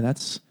 oh yeah,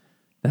 that's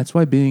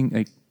why being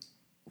like,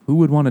 who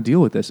would want to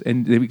deal with this?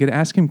 And we could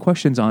ask him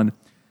questions on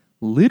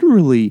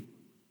literally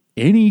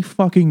any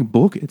fucking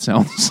book. It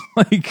sounds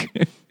like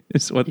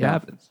is what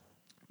happens.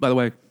 By the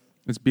way,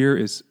 this beer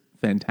is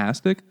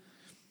fantastic.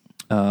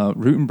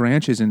 Root and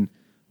Branch is in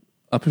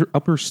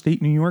upper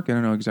state New York. I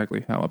don't know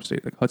exactly how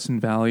upstate, like Hudson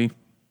Valley.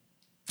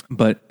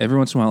 But every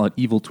once in a while at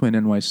Evil Twin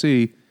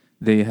NYC,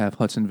 they have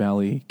Hudson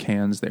Valley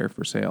cans there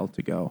for sale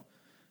to go.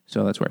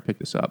 So that's where I picked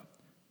this up.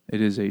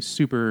 It is a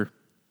super,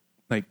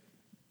 like,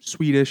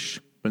 Swedish,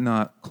 but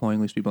not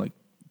cloyingly sweet, but like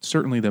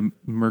certainly the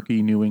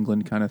murky New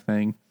England kind of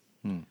thing.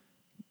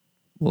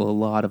 Well, a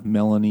lot of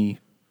Melanie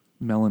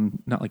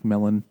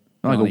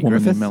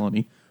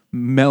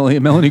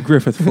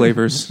Griffith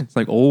flavors. It's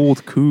like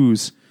old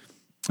coos.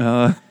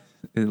 A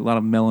lot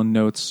of melon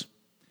notes.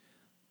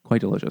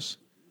 Quite delicious.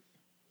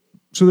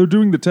 So they're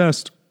doing the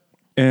test,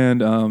 and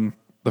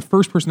the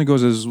first person that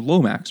goes is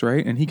Lomax,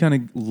 right? And he kind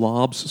of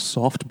lobs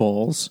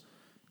softballs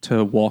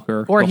to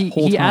Walker. Or the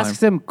whole he time.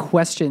 asks him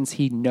questions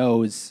he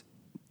knows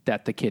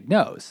that the kid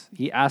knows.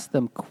 He asks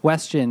them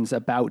questions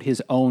about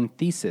his own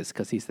thesis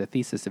because he's the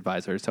thesis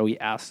advisor. So he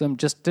asks them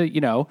just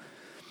to,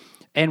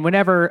 and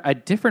whenever a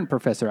different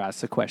professor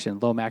asks a question,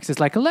 Lomax is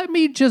like, let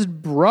me just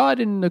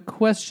broaden the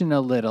question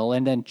a little,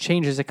 and then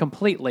changes it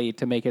completely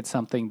to make it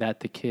something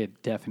that the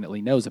kid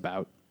definitely knows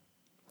about.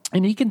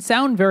 And he can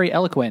sound very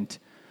eloquent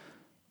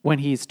when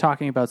he's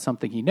talking about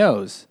something he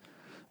knows.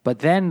 But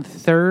then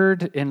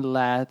third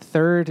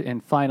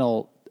and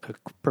final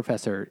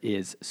professor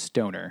is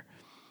Stoner.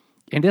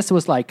 And this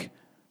was like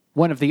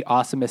one of the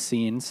awesomest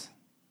scenes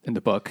in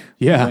the book.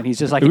 Yeah. When he's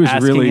just like It was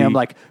asking really- him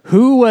like,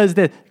 who was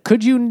the,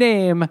 could you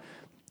name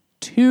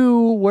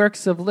 2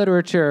 works of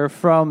literature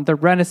from the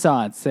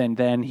Renaissance? And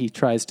then he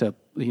tries to,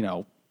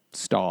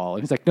 stall.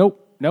 And he's like,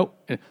 nope.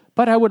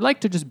 But I would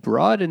like to just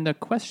broaden the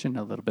question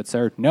a little bit,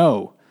 sir.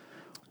 No.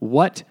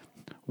 What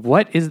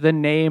is the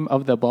name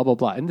of the blah, blah,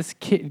 blah? And this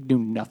kid knew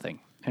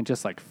nothing. And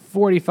just like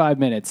 45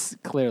 minutes,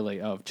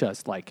 clearly, of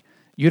just like,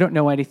 you don't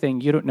know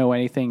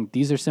anything.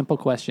 These are simple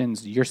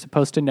questions. You're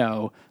supposed to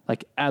know.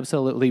 Like,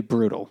 absolutely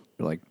brutal.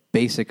 Like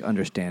basic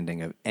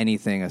understanding of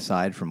anything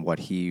aside from what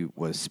he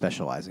was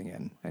specializing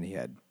in, and he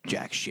had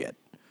jack shit.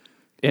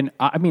 And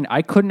I mean,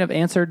 I couldn't have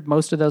answered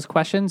most of those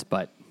questions,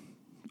 but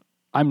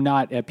I'm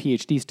not a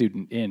PhD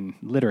student in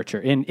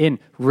literature, in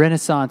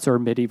Renaissance or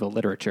medieval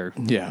literature.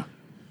 Yeah.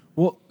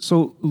 Well,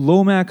 so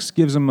Lomax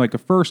gives him like a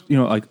first,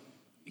 like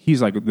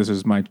he's like, this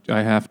is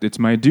it's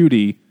my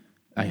duty.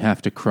 I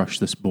have to crush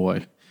this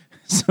boy.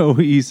 So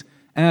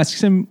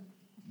asks him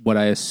what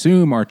I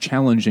assume are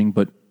challenging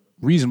but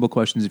reasonable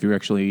questions if you're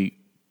actually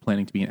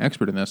planning to be an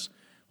expert in this.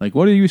 Like,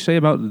 what do you say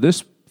about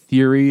this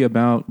theory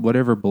about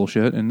whatever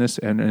bullshit and this?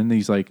 And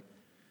he's like,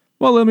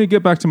 well, let me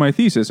get back to my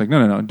thesis. Like,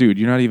 no, dude,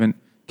 you're not even,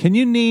 can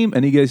you name,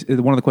 and he gets,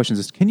 one of the questions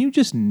is, can you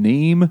just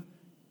name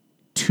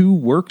 2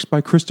 works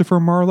by Christopher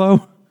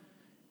Marlowe?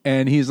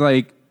 And he's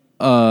like,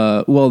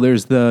 well,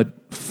 there's the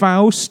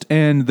Faust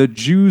and the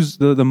Jews,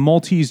 the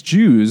Maltese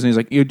Jews. And he's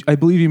like, I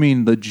believe you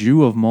mean the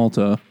Jew of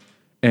Malta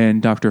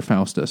and Dr.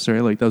 Faustus,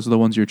 right? Like, those are the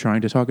ones you're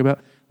trying to talk about.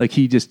 Like,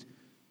 he just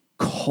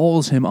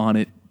calls him on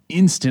it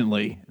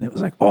instantly. And it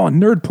was like, oh,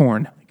 nerd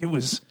porn. Like, it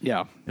was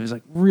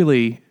like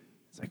really,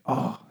 it's like,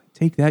 oh,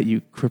 take that,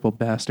 you crippled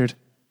bastard.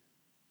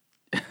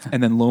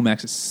 And then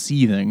Lomax is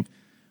seething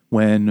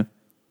when,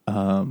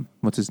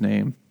 what's his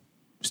name?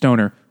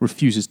 Stoner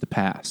refuses to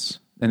pass.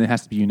 And it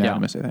has to be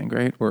unanimous, I think,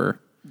 right?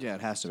 Yeah,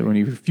 it has to So be. when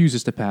he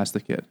refuses to pass the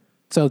kid.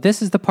 So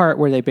this is the part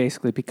where they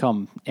basically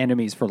become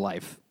enemies for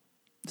life.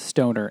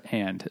 Stoner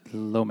and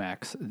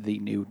Lomax, the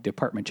new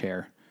department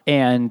chair.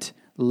 And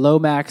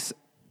Lomax,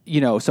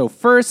 so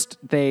first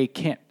they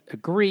can't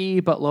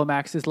agree, but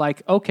Lomax is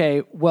like,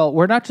 okay, well,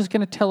 we're not just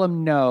going to tell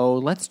him no.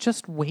 Let's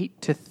just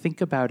wait to think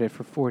about it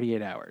for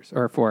 48 hours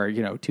or for,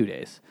 2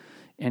 days.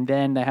 And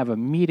then they have a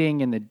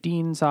meeting in the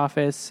dean's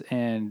office,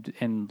 and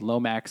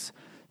Lomax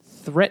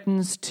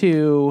threatens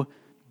to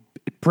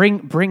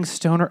bring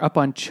Stoner up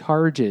on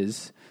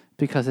charges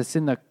because it's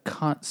in the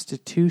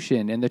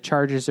Constitution, and the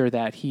charges are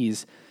that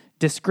he's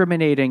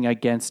discriminating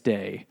against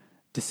a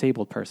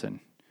disabled person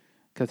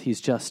because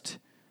he's just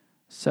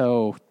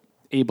so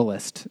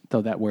ableist,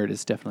 though that word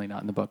is definitely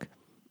not in the book.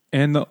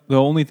 And the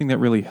only thing that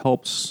really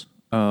helps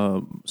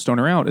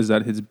Stoner out is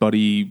that his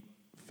buddy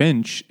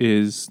Finch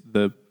is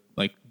the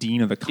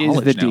dean of the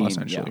college now, dean,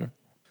 essentially. yeah.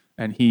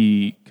 And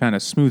he kind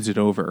of smooths it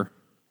over.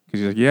 Because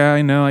he's like, yeah,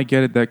 I know, I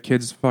get it. That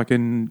kid's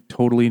fucking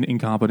totally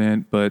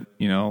incompetent, but,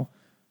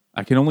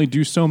 I can only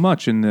do so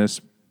much in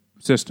this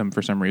system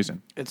for some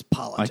reason. It's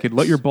politics. I could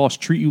let your boss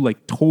treat you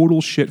like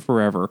total shit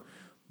forever,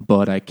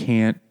 but I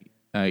can't,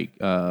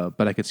 but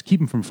I could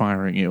keep him from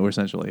firing you,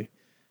 essentially,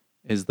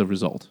 is the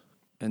result.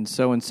 And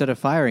so instead of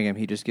firing him,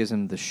 he just gives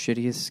him the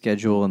shittiest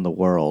schedule in the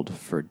world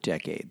for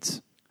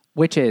decades.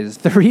 Which is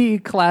 3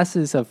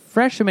 classes of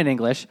freshman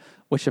English,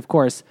 which, of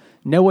course,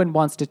 no one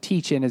wants to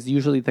teach in, is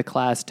usually the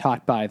class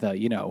taught by the,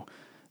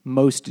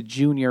 most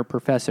junior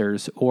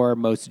professors or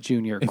most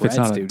junior If grad it's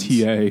not students.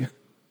 a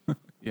TA.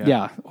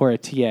 Yeah, or a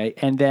TA.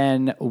 And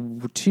then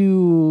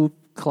 2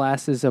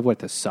 classes of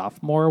the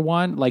sophomore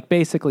one. Like,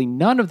 basically,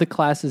 none of the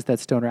classes that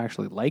Stoner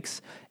actually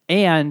likes.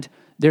 And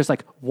there's,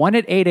 one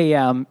at 8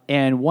 a.m.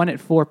 and one at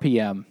 4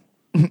 p.m.,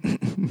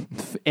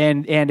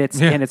 and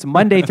it's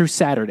Monday through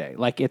Saturday.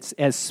 Like, it's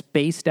as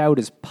spaced out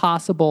as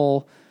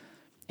possible,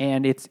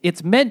 and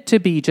it's meant to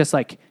be just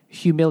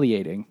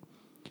humiliating.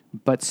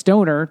 But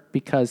Stoner,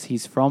 because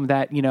he's from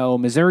that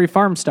Missouri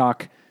farm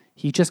stock,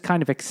 he just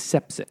kind of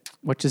accepts it,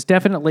 which is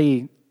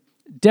definitely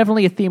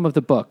a theme of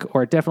the book,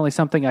 or definitely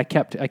something I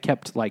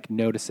kept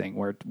noticing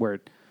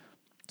where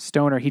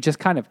Stoner, he just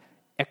kind of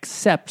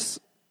accepts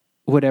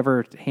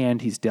whatever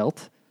hand he's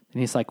dealt. And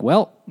he's like,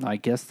 well, I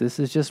guess this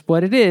is just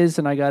what it is,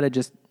 and I got to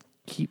just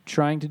keep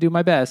trying to do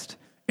my best.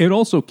 It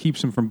also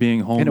keeps him from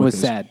being home And it with was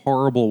his sad.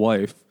 horrible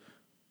wife.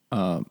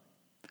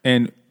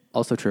 And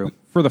Also true.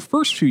 for the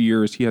first few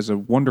years, he has a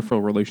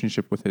wonderful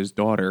relationship with his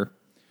daughter,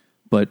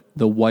 but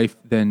the wife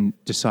then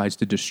decides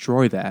to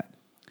destroy that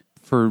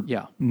for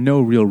Yeah.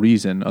 no real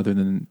reason other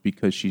than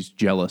because she's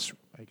jealous,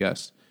 I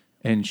guess.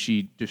 And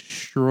she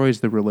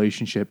destroys the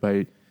relationship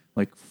by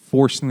like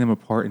forcing them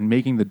apart and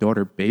making the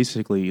daughter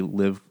basically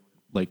live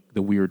like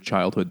the weird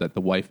childhood that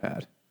the wife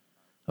had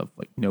of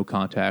like no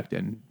contact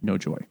and no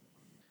joy.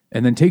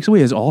 And then takes away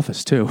his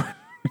office too.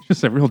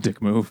 Just a real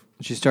dick move.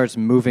 She starts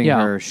moving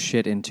Yeah. her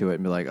shit into it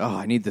and be like, oh,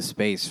 I need the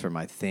space for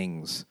my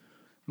things.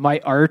 My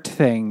art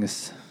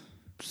things.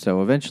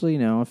 So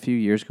eventually, a few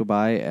years go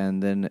by,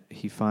 and then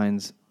he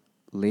finds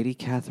Lady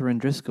Catherine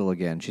Driscoll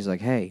again. She's like,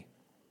 hey,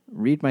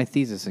 read my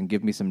thesis and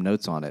give me some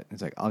notes on it.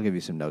 He's like, I'll give you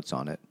some notes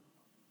on it.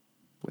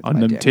 With On my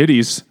them dick.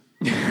 titties.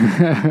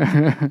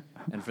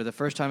 And for the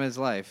first time in his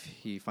life,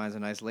 he finds a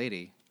nice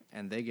lady,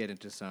 and they get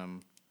into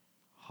some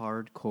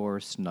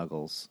hardcore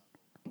snuggles.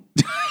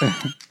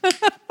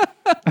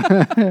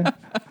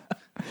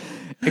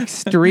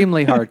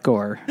 Extremely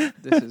hardcore.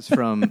 This is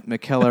from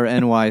McKellar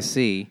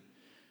NYC.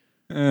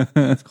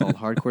 It's called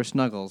Hardcore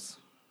Snuggles.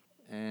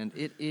 And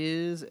it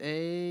is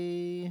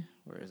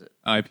where is it?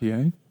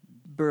 IPA?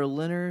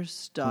 Berliner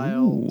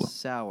style Ooh.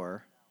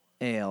 sour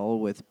ale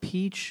with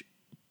peach,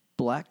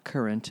 black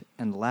currant,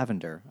 and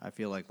lavender. I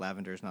feel like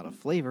lavender is not a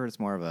flavor, it's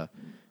more of a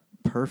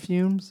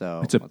perfume.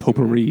 So It's a let's see what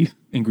potpourri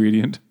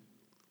ingredient.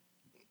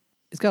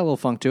 It's got a little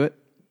funk to it.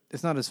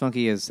 It's not as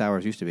funky as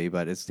sours used to be,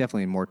 but it's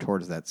definitely more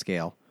towards that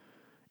scale.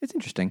 It's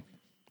interesting.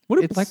 What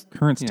do It's, black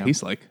currants you know.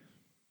 taste like?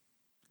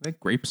 Like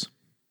grapes?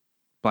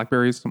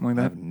 Blackberries, something like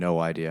I that? have no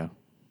idea.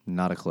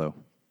 Not a clue.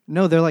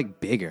 No, they're like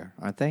bigger,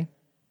 aren't they?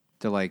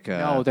 They're like...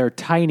 No, they're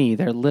tiny.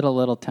 They're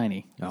little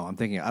tiny. No, I'm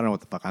thinking... I don't know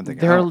what the fuck I'm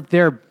thinking.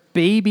 They're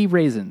baby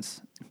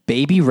raisins.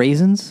 Baby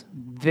raisins?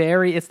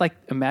 Very. It's like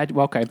imagine.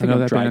 Well, okay, I'm know thinking of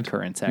that dried band.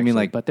 currants. You Actually, mean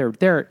like- but they're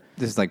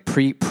This is like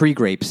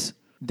pre-grapes.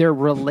 they're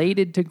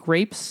related to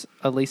grapes.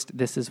 At least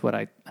this is what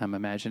I'm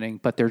imagining.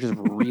 But they're just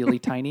really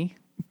tiny.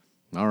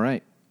 All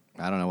right.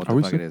 I don't know what Are the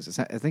we fuck it is.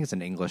 I think it's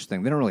an English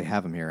thing. They don't really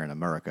have them here in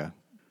America.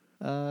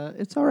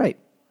 It's all right.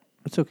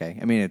 It's okay.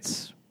 I mean,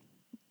 it's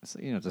it's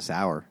a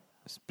sour.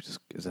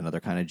 It's another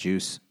kind of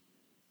juice.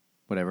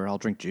 Whatever. I'll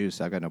drink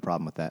juice. I've got no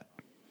problem with that.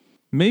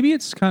 Maybe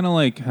it's kind of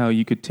like how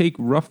you could take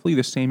roughly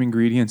the same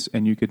ingredients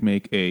and you could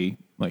make a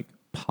like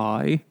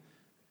pie,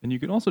 and you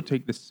could also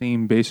take the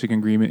same basic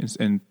ingredients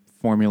and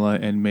formula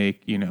and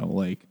make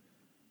like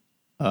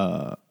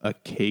a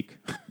cake.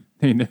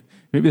 Maybe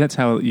that's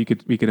how we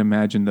could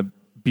imagine the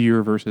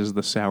beer versus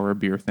the sour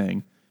beer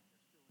thing.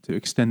 To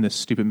extend this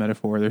stupid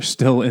metaphor, they're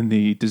still in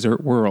the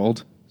dessert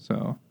world,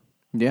 so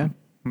Yeah. I'm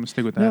gonna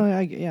stick with that. No,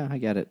 I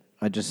get it.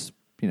 I just,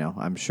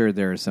 I'm sure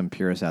there are some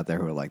purists out there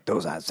who are like,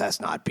 that's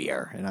not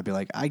beer. And I'd be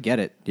like, I get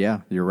it.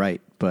 Yeah, you're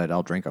right. But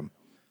I'll drink them.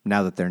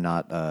 Now that they're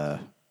not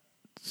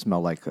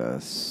smell like a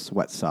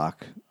sweat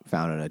sock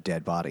found in a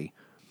dead body.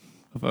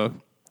 Of a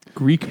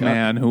Greek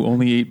man who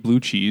only ate blue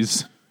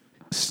cheese.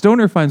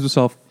 Stoner finds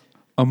himself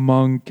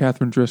among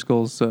Catherine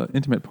Driscoll's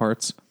intimate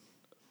parts,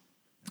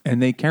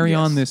 and they carry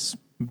on this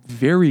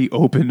very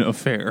open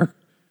affair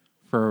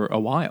for a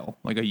while,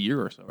 like a year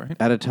or so, right?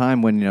 At a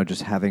time when,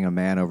 just having a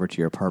man over to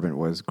your apartment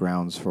was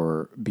grounds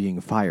for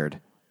being fired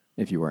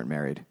if you weren't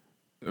married.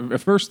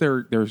 At first,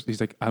 he's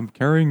like, I'm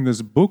carrying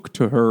this book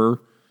to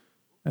her,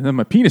 and then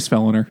my penis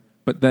fell on her.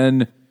 But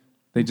then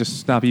they just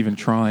stop even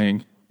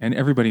trying, and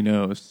everybody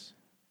knows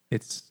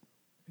it's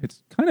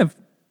kind of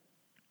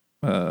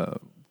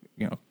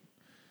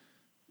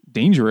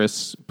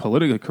dangerous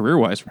politically,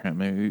 career-wise for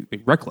him.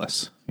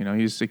 Reckless. He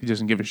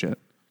doesn't give a shit.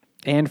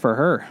 And for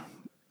her.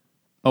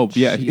 Oh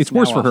yeah, She's it's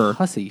worse now for a her.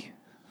 Hussy.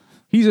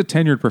 He's a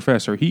tenured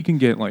professor. He can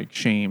get like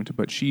shamed,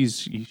 but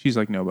she's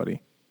like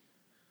nobody.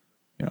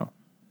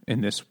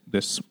 In this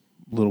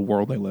little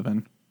world they live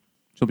in,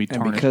 she'll be And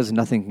tarnished. because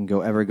nothing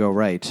can ever go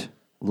right,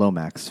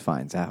 Lomax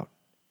finds out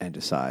and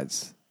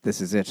decides, this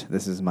is it.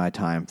 This is my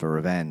time for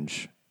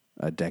revenge.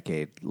 A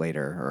decade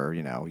later, or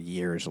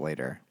years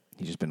later,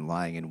 he's just been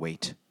lying in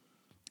wait.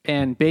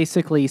 And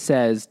basically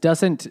says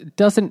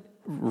doesn't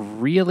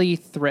really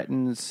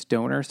threaten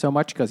Stoner so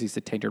much because he's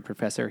a tenured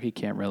professor. He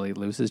can't really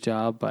lose his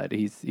job, but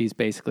he's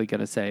basically going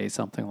to say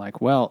something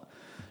like, well,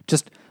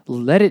 just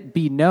let it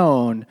be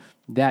known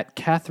that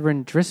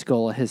Catherine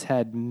Driscoll has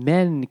had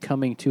men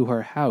coming to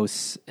her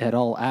house at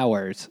all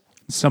hours.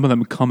 Some of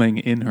them coming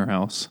in her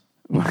house.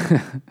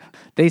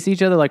 They see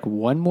each other like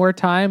one more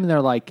time, and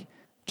they're like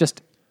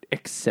just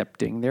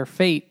accepting their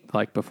fate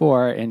like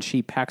before, and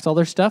she packs all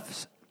their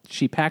stuff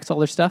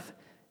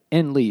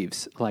and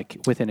leaves like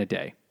within a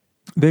day.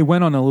 They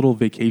went on a little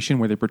vacation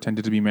where they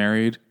pretended to be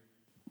married.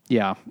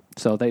 Yeah.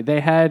 So they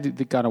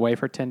had gone away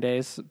for 10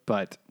 days,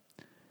 but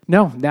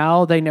no,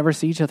 now they never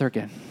see each other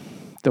again.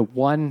 The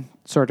one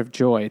sort of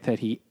joy that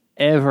he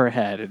ever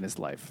had in his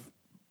life.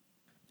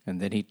 And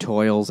then he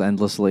toils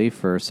endlessly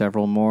for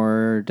several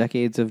more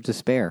decades of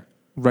despair.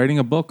 Writing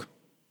a book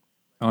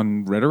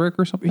on rhetoric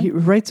or something? He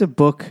writes a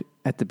book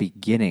at the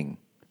beginning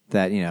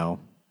that,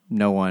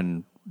 no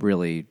one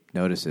really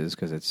notices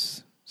because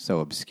it's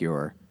so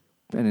obscure.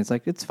 And it's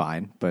like, it's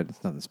fine, but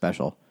it's nothing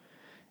special.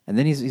 And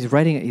then he's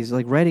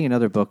writing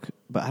another book,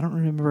 but I don't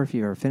remember if he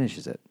ever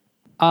finishes it.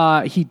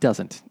 He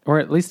doesn't, or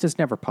at least it's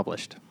never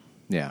published.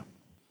 Yeah.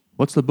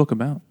 What's the book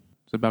about?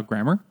 Is it about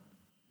grammar?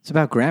 It's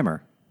about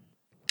grammar.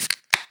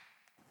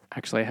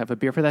 Actually, I have a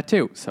beer for that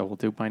too, so we'll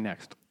do mine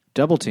next.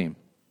 Double Team.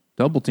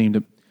 Double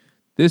teamed.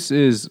 This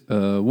is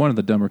one of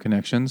the dumber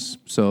connections,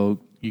 so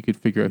you could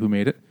figure out who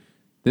made it.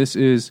 This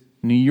is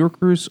New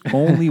Yorker's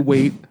Only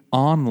Wait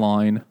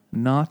Online,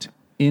 Not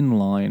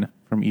Inline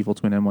from Evil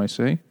Twin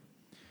NYC.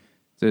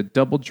 It's a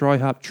double dry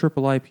hop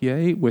triple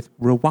IPA with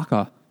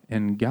Rawaka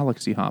and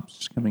Galaxy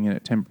hops coming in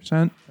at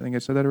 10%. I think I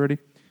said that already.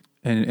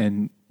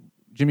 And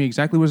Jimmy,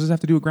 exactly what does this have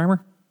to do with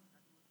grammar?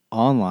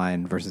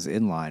 Online versus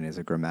inline is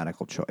a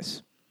grammatical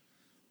choice.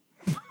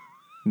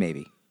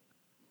 Maybe.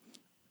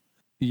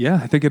 Yeah,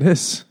 I think it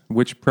is.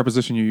 Which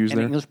preposition you use An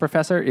there? English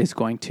professor is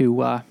going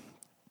to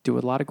do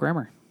a lot of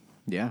grammar.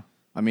 Yeah.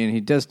 I mean, he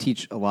does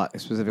teach a lot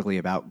specifically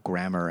about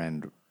grammar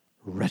and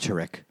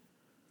rhetoric.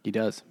 He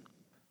does.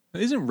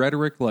 Isn't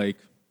rhetoric like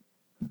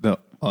the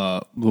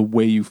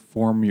way you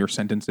form your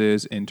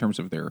sentences in terms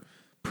of their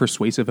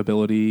persuasive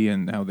ability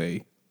and how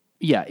they...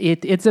 Yeah,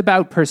 it's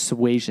about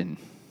persuasion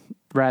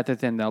rather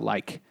than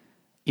the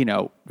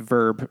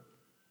verb,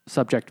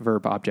 subject,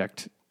 verb,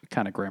 object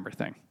kind of grammar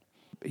thing.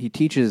 He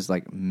teaches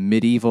like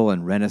medieval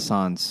and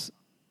Renaissance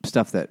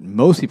stuff that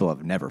most people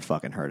have never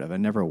fucking heard of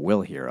and never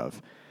will hear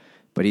of.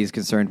 But he's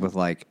concerned with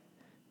like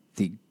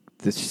the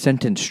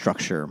sentence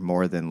structure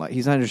more than like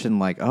he's not interested in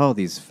like, oh,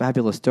 these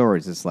fabulous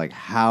stories. It's like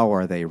how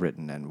are they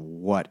written and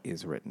what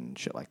is written,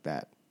 shit like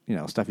that. You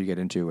know, stuff you get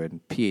into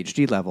in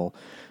PhD level.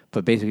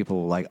 But basically,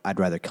 people are like, I'd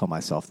rather kill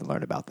myself than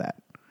learn about that.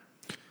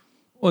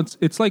 Well,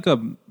 it's like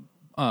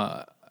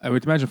I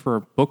would imagine for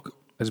a book,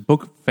 as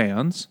book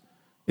fans,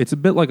 it's a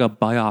bit like a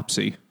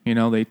biopsy. You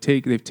know, they've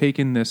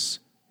taken this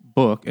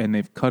book and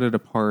they've cut it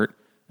apart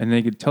and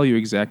they could tell you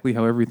exactly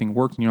how everything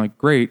works. And you're like,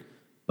 great,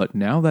 but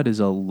now that is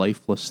a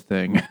lifeless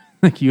thing.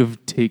 Like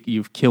you've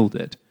killed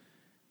it.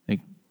 Like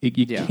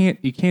you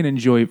can't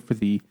enjoy it for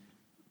the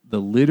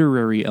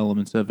literary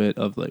elements of it,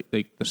 of like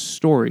the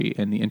story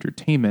and the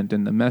entertainment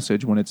and the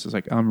message when it's just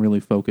like, I'm really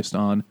focused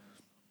on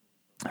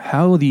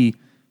how the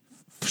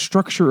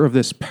structure of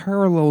this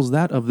parallels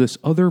that of this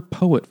other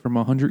poet from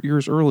 100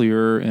 years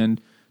earlier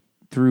and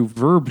through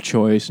verb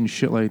choice and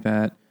shit like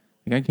that.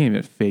 Like I can't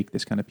even fake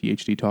this kind of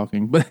PhD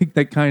talking, but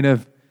that kind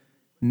of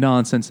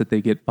nonsense that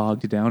they get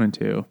bogged down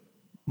into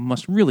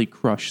must really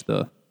crush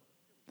the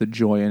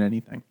joy in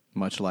anything.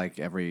 Much like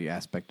every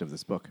aspect of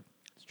this book.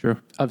 It's true.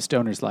 Of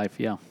Stoner's life,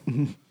 yeah.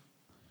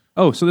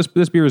 Oh, so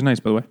this beer is nice,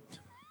 by the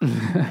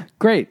way.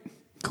 Great.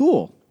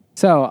 Cool.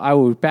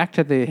 So back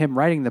to him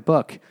writing the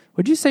book.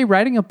 Would you say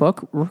writing a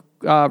book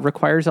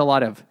requires a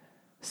lot of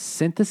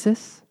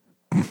synthesis?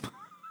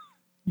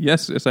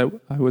 Yes, I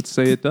would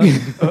say it does.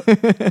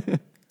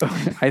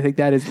 I think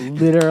that is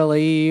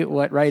literally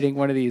what writing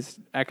one of these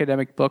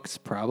academic books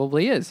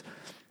probably is.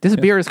 This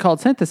beer is called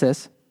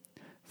Synthesis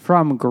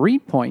from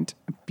Greenpoint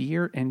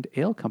Beer and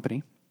Ale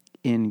Company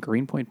in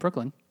Greenpoint,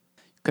 Brooklyn.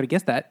 Could have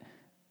guessed that.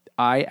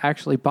 I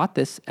actually bought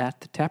this at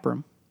the tap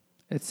room.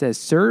 It says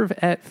serve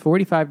at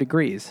 45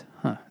 degrees.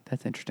 Huh,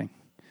 that's interesting.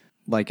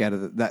 Like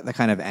at that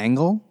kind of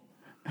angle?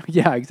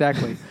 Yeah,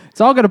 exactly. It's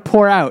all going to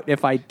pour out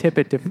if I tip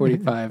it to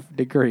 45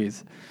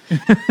 degrees.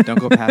 Don't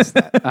go past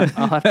that.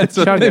 I'll have to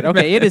chug it.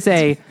 Okay, it is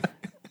a...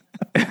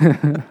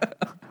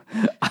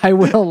 I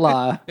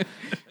will...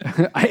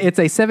 it's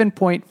a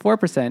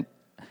 7.4%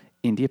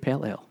 India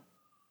Pale Ale.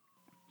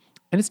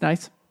 And it's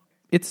nice.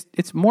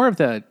 It's more of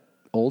the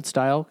old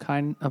style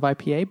kind of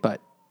IPA, but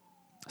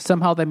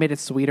somehow they made it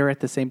sweeter at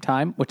the same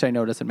time, which I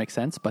know doesn't make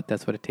sense, but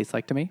that's what it tastes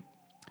like to me.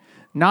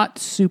 Not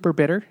super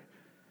bitter.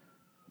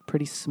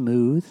 Pretty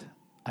smooth.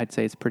 I'd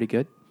say it's pretty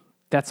good.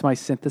 That's my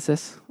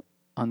synthesis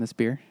on this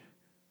beer.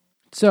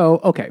 So,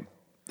 okay.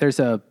 There's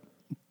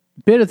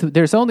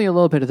only a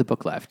little bit of the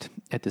book left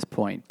at this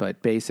point,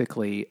 but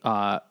basically,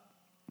 And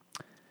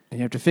you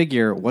have to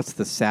figure what's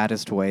the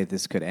saddest way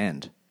this could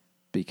end,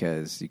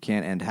 because you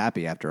can't end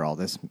happy after all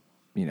this,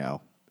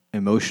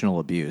 emotional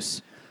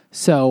abuse.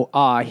 so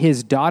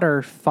his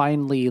daughter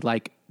finally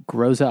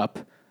grows up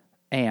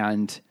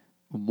and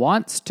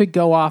wants to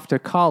go off to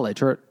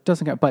college, or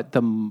doesn't go, but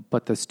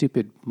the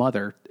stupid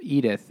mother,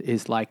 Edith,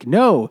 is like,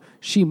 no,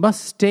 she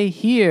must stay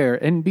here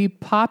and be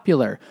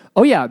popular.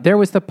 Oh yeah, there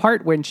was the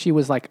part when she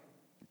was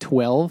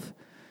 12,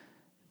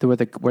 where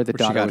the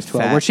daughter got was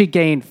 12, fat. where she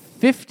gained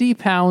 50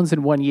 pounds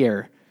in 1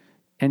 year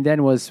and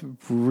then was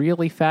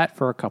really fat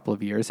for a couple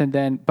of years. And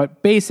then,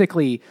 but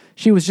basically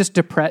she was just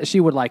depressed. She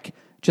would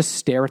just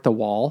stare at the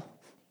wall.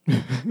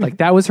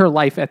 That was her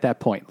life at that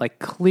point.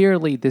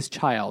 Clearly this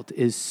child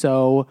is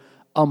so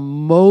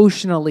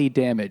emotionally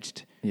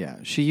damaged. Yeah,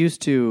 she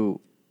used to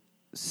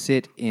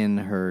sit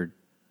in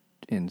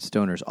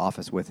Stoner's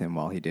office with him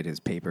while he did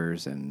his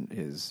papers and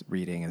his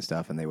reading and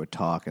stuff, and they would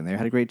talk, and they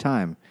had a great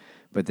time.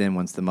 But then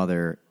once the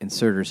mother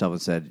inserted herself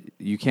and said,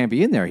 you can't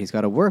be in there, he's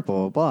got to work,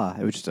 blah, blah,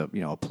 blah, it was just a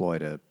ploy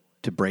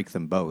to break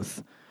them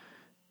both.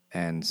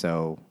 And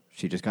so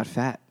she just got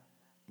fat.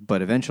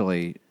 But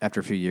eventually, after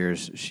a few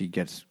years, she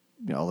gets,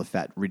 all the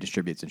fat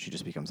redistributes and she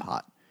just becomes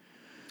hot.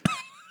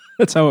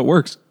 That's how it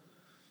works.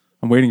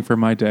 I'm waiting for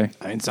my day.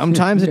 I mean,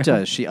 sometimes it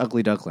does. She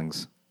ugly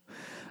ducklings.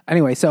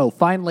 Anyway, so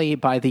finally,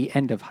 by the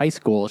end of high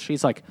school,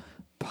 she's like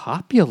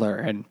popular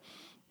and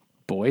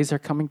boys are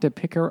coming to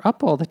pick her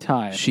up all the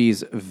time.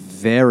 She's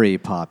very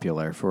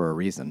popular for a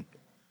reason.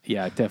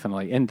 Yeah,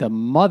 definitely. And the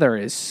mother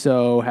is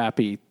so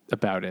happy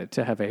about it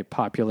to have a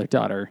popular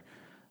daughter.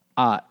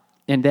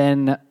 And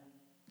then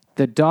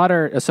the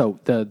daughter, so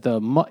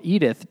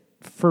Edith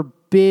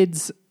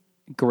forbids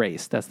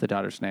Grace, that's the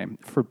daughter's name,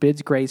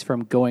 forbids Grace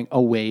from going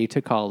away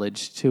to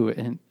college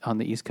on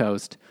the East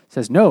Coast.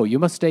 Says, no, you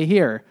must stay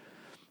here.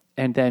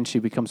 And then she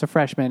becomes a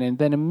freshman and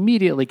then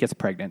immediately gets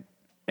pregnant.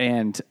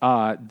 And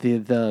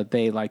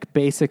they like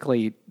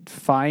basically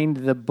find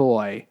the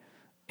boy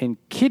and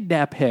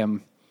kidnap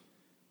him.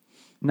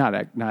 Not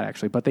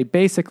actually, but they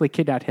basically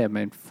kidnap him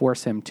and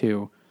force him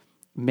to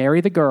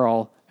marry the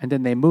girl, and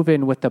then they move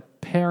in with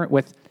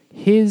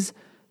his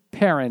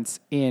parents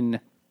in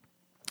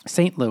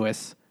St.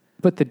 Louis.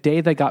 But the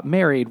day they got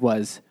married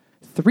was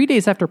 3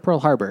 days after Pearl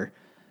Harbor.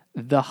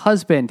 The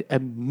husband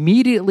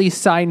immediately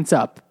signs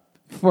up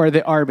for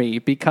the army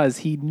because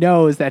he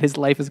knows that his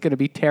life is going to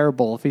be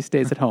terrible if he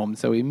stays at home.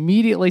 So he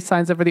immediately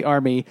signs up for the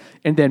army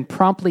and then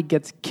promptly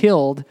gets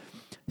killed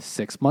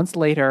 6 months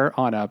later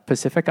on a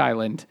Pacific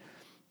island.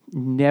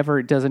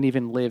 Doesn't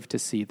even live to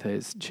see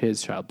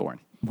his child born.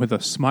 With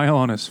a smile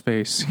on his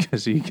face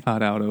because he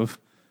got out of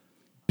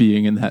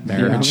being in that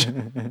marriage.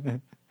 Yeah.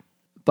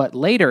 But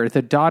later,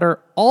 the daughter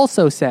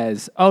also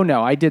says, oh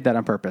no, I did that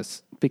on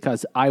purpose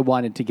because I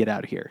wanted to get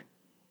out of here.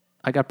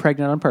 I got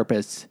pregnant on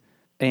purpose,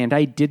 and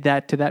I did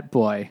that to that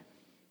boy.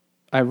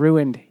 I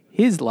ruined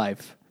his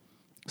life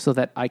so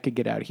that I could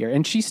get out of here.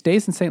 And she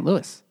stays in St.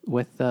 Louis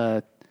with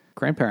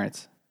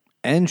grandparents.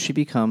 And she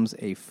becomes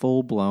a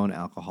full-blown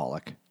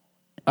alcoholic.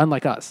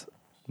 Unlike us.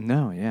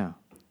 No, yeah.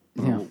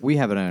 Yeah. We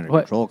have it under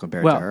control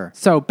compared to her.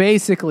 So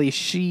basically,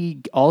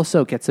 she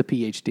also gets a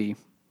PhD.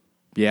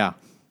 Yeah,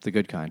 the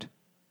good kind.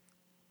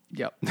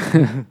 Yep.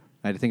 I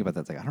had to think about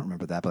that. It's like, I don't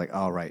remember that, but like,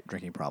 oh, right,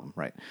 drinking problem,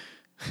 right.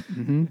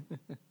 Mm-hmm.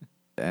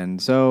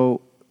 And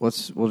so we'll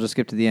just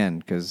skip to the end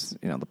because,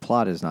 the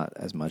plot is not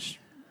as much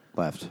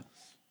left.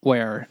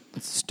 Where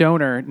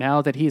Stoner,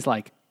 now that he's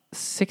like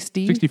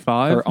 60?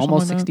 65? Or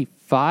almost like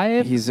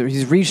 65?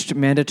 He's reached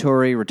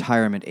mandatory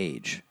retirement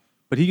age.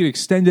 But he could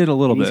extend it a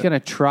little bit. He's going to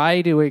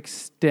try to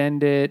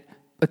extend it,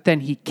 but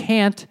then he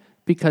can't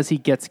because he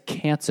gets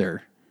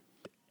cancer.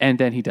 And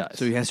then he does.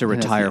 So he has to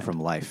retire from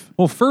life.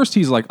 Well, first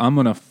he's like, I'm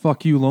going to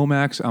fuck you,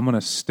 Lomax. I'm going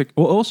to stick...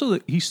 Well, also,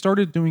 he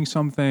started doing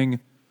something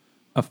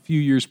a few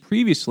years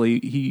previously.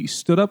 He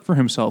stood up for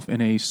himself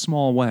in a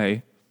small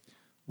way.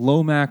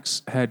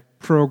 Lomax had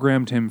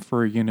programmed him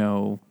for,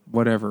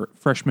 whatever,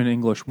 freshman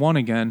English 1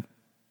 again.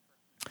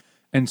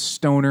 And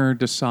Stoner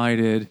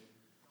decided,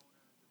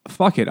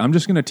 fuck it, I'm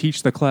just going to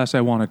teach the class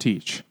I want to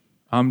teach.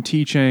 I'm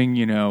teaching,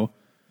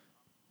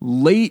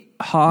 late,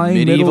 high,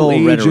 Medieval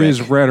middle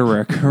ages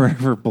rhetoric or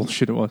whatever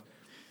bullshit it was.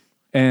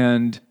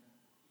 And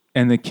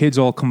the kids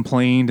all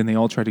complained and they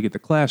all tried to get the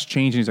class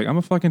changed. And he's like, I'm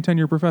a fucking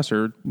 10-year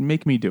professor.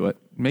 Make me do it.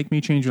 Make me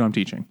change what I'm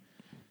teaching.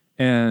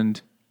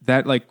 And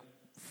that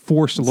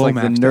forced It's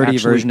Lomax like the nerdy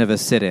version of a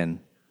sit-in.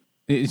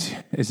 It's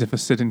as if a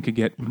sit-in could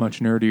get much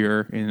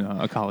nerdier in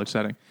a college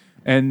setting.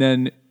 And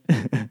then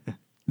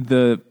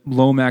the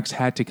Lomax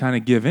had to kind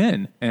of give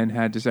in and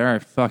had to say, all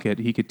right, fuck it.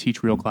 He could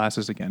teach real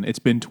classes again. It's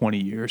been 20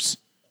 years.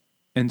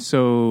 And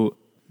so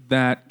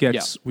that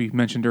gets, we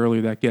mentioned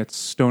earlier, that gets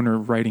Stoner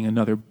writing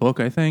another book,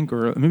 I think,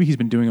 or maybe he's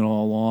been doing it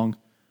all along.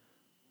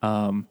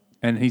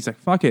 And he's like,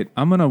 fuck it.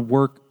 I'm going to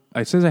work.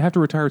 It says I have to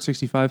retire at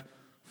 65.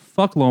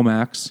 Fuck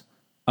Lomax.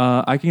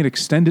 I can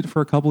extend it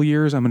for a couple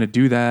years. I'm going to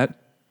do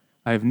that.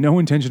 I have no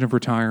intention of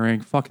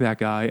retiring. Fuck that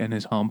guy and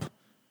his hump.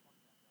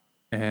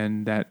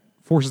 And that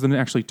forces them to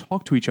actually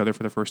talk to each other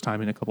for the first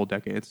time in a couple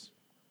decades.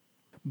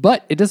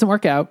 But it doesn't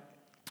work out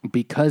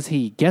because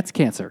he gets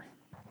cancer.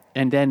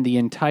 And then the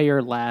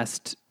entire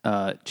last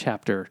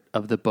chapter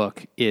of the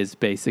book is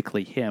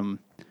basically him.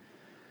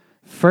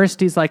 First,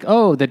 he's like,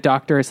 the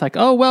doctor is like,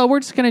 well, we're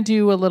just going to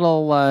do a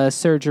little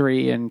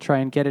surgery and try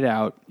and get it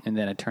out. And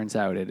then it turns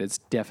out it is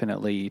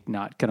definitely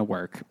not going to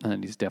work.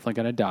 And he's definitely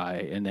going to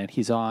die. And then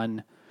he's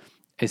on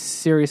a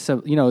series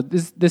of,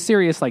 the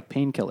serious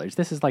painkillers.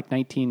 This is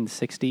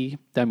 1960.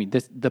 I mean,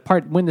 the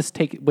part when this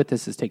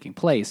is taking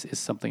place is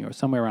something or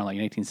somewhere around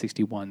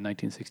 1961,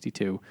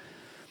 1962.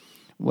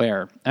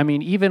 Where, I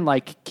mean, even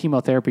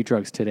chemotherapy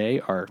drugs today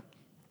are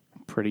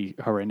pretty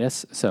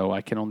horrendous. So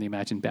I can only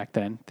imagine back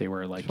then they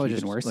were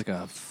even worse. Like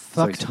a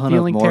fuck ton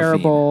feeling of morphine.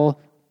 terrible.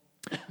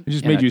 It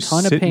just made you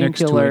ton of sit next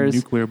to a painkillers.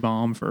 nuclear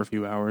bomb for a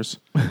few hours.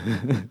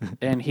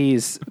 And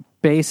he's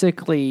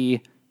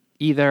basically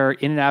either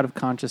in and out of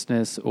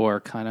consciousness or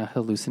kind of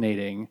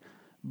hallucinating.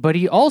 But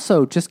he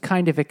also just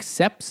kind of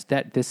accepts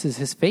that this is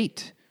his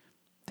fate.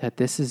 That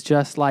this is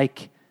just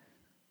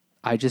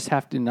I just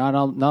have to, not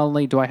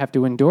only do I have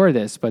to endure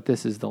this, but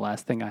this is the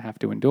last thing I have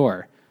to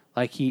endure.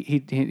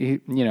 He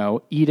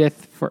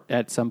Edith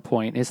at some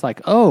point is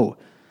like,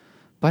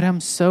 but I'm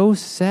so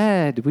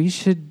sad. We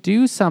should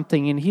do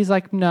something. And he's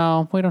like,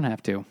 no, we don't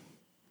have to.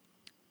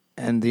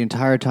 And the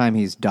entire time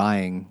he's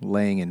dying,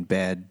 laying in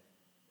bed,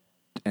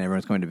 and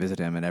everyone's going to visit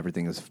him, and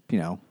everything is,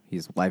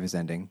 his life is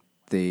ending.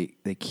 They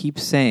keep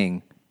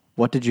saying,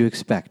 "What did you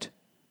expect?"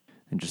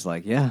 And just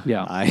like, yeah.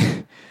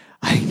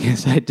 I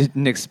guess I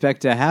didn't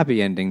expect a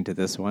happy ending to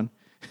this one.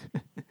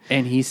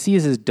 And he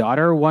sees his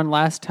daughter one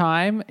last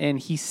time, and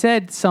he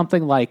said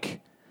something like,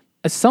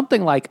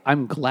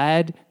 "I'm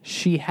glad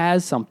she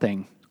has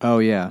something," Oh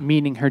yeah,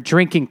 meaning her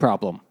drinking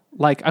problem.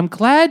 Like, I'm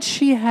glad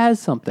she has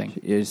something.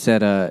 it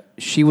said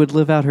she would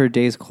live out her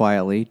days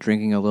quietly,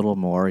 drinking a little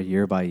more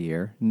year by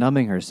year,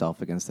 numbing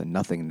herself against the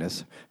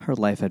nothingness her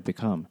life had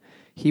become.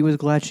 He was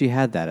glad she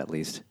had that, at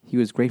least. He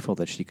was grateful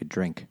that she could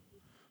drink.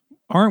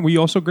 Aren't we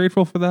also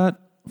grateful for that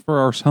for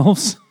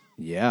ourselves?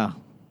 Yeah.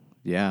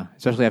 Yeah.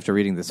 Especially after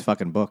reading this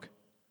fucking book.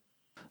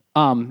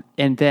 And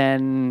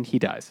then he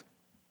dies.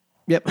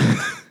 Yep.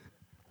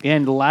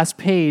 And the last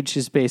page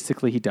is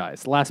basically he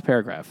dies. The last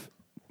paragraph.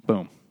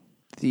 Boom.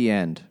 The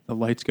end. The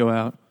lights go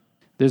out.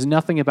 There's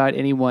nothing about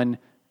anyone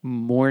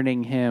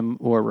mourning him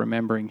or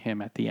remembering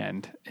him at the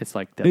end. It's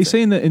like They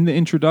say in the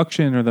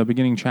introduction or the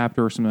beginning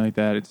chapter or something like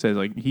that, it says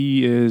like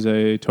he is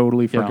a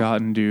totally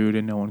forgotten dude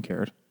and no one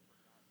cared.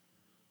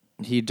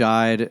 He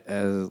died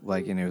as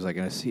like, and he was like,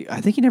 I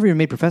think he never even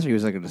made professor. He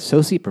was like an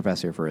associate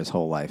professor for his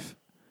whole life.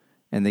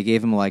 And they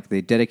gave him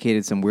they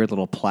dedicated some weird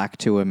little plaque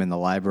to him in the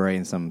library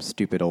in some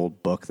stupid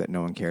old book that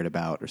no one cared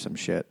about or some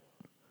shit.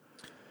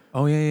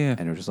 Oh, yeah.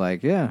 And it was just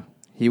like, yeah,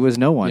 he was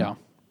no one. Yeah.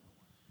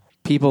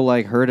 People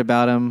heard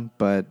about him,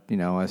 but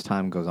as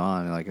time goes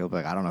on, he'll be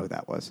like, I don't know who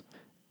that was.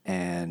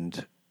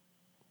 And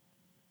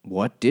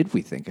what did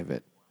we think of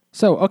it?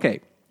 So,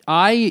 okay.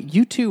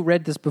 You two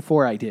read this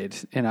before I did,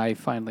 and I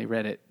finally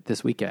read it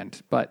this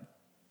weekend. But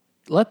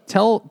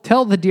tell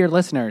the dear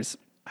listeners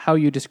how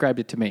you described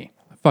it to me.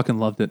 I fucking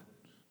loved it.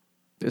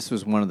 This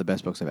was one of the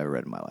best books I've ever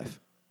read in my life.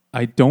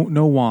 I don't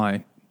know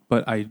why,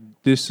 but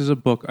this is a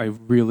book I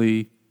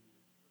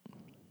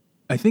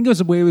think it was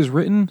the way it was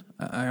written.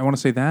 I want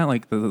to say that,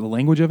 like the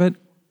language of it,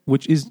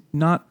 which is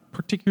not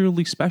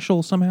particularly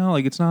special somehow.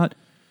 Like it's not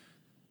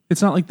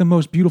like the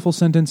most beautiful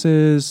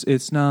sentences.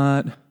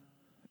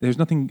 There's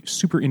nothing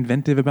super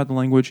inventive about the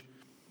language.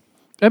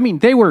 I mean,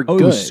 they were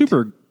good. It was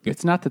super good.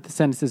 It's not that the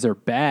sentences are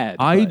bad.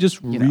 I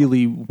just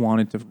really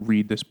wanted to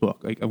read this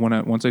book. Like when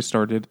I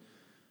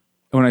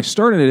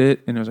started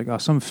it, and I was like, oh,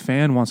 some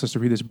fan wants us to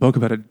read this book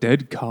about a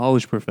dead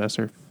college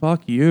professor.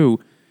 Fuck you.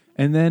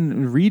 And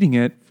then reading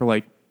it for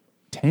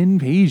 10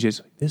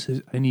 pages,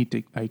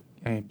 I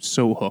am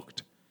so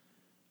hooked.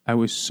 I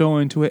was so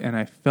into it, and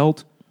I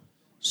felt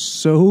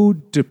so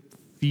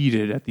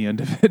defeated at the end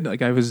of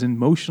it. I was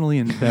emotionally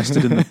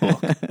invested in the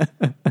book.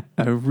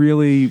 I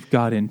really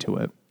got into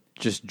it.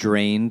 Just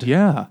drained.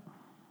 Yeah,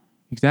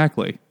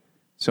 exactly.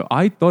 So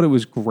I thought it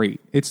was great.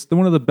 It's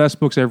one of the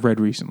best books I've read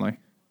recently.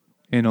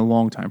 In a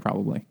long time,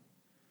 probably.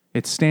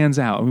 It stands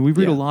out. I mean, we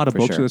read a lot of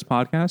books for this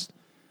podcast,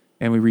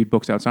 and we read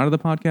books outside of the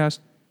podcast.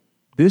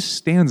 This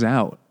stands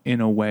out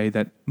in a way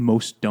that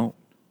most don't.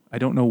 I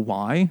don't know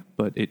why,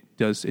 but it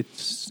does.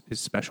 It's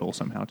special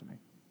somehow to me.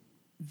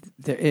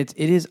 It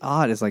is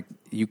odd. It's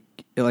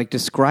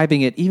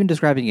describing it, even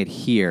describing it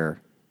here.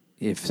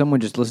 If someone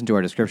just listened to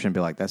our description and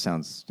be like, that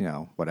sounds,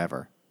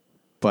 whatever.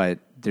 But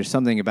there's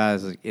something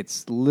about it.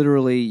 It's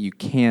literally,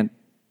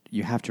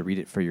 you have to read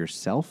it for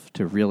yourself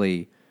to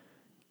really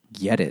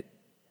get it.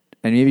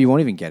 And maybe you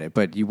won't even get it,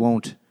 but you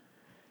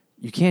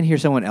can't hear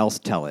someone else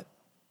tell it.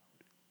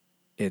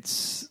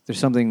 There's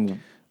something.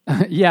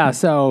 Yeah,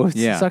 so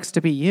it sucks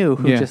to be you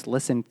who just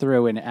listened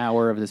through an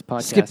hour of this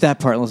podcast. Skip that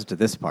part and listen to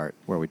this part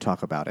where we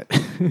talk about it.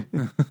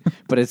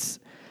 But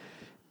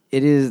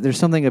there's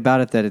something about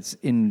it that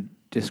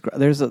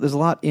there's a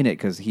lot in it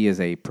because he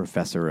is a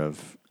professor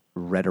of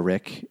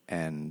rhetoric,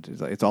 and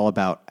it's all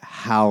about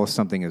how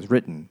something is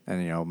written. And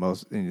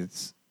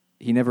it's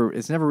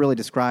never really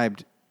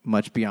described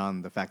much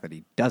beyond the fact that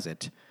he does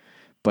it.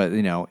 But,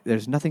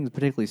 there's nothing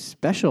particularly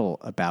special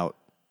about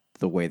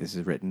the way this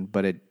is written,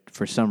 but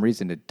for some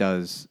reason it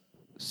does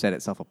set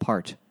itself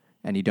apart,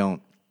 and you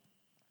don't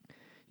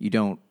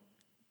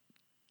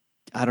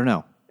I don't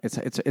know.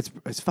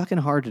 It's fucking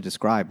hard to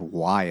describe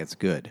why it's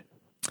good.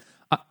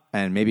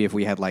 And maybe if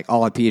we had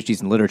all our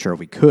PhDs in literature,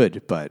 we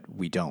could, but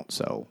we don't,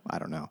 so I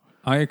don't know.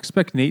 I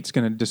expect Nate's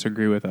going to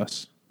disagree with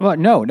us. Well,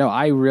 no,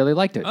 I really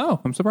liked it. Oh,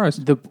 I'm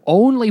surprised. The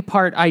only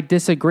part I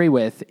disagree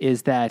with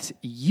is that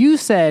you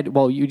said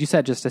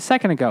just a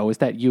second ago, is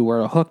that you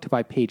were hooked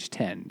by page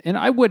 10. And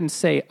I wouldn't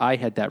say I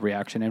had that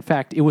reaction. In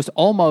fact, it was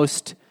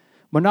almost,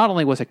 not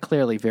only was it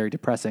clearly very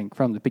depressing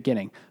from the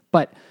beginning,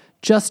 but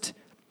just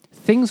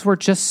things were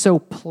just so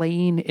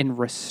plain and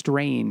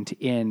restrained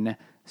in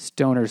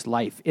Stoner's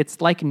life. It's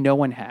like no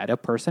one had a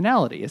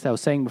personality, as I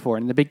was saying before.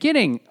 In the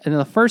beginning, in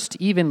the first,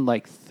 even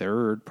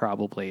third,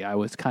 probably, I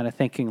was kind of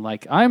thinking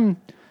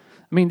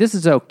this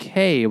is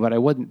okay, but I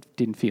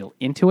didn't feel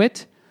into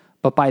it.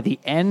 But by the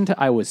end,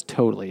 I was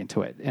totally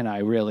into it, and I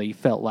really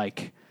felt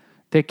like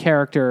the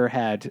character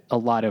had a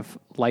lot of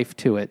life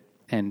to it,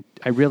 and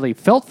I really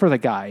felt for the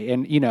guy.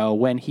 And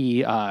when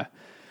he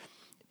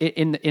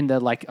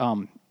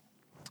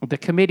the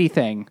committee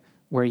thing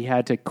where he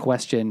had to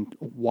question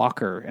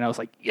Walker, and I was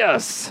like,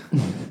 yes,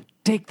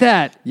 take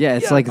that. Yeah,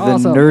 it's like the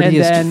awesome.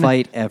 nerdiest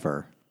fight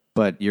ever,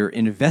 but you're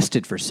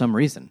invested for some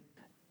reason.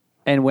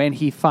 And when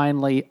he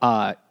finally,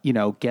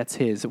 gets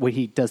when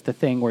he does the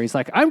thing where he's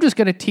like, I'm just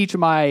going to teach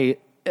my,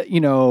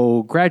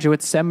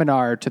 graduate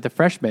seminar to the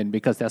freshmen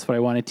because that's what I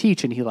want to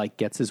teach. And he like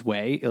gets his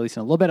way, at least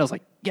in a little bit. I was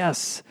like,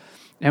 yes.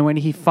 And when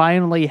he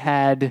finally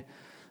had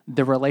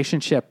the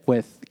relationship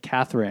with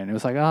Catherine, it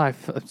was like, I'm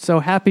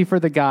so happy for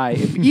the guy.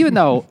 Even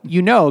though,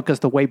 because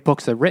the way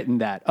books are written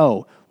that,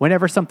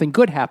 whenever something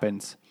good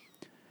happens,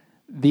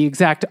 the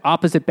exact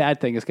opposite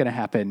bad thing is going to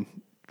happen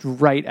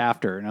right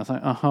after. And I was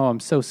like, I'm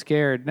so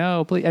scared.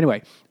 No, please.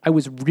 Anyway, I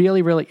was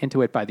really, really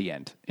into it by the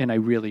end, and I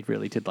really,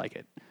 really did like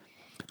it.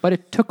 But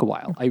it took a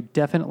while. I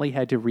definitely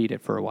had to read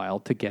it for a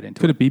while to get into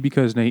it. Could it be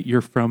because, Nate,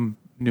 you're from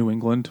New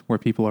England where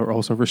people are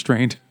also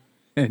restrained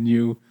and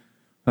you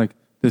like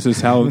this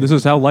is how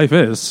life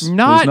is.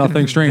 Not There's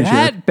nothing strange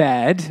that here.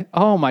 bad.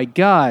 Oh my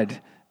God.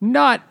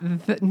 Not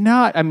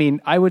I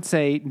mean, I would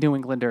say New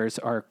Englanders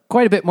are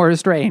quite a bit more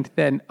restrained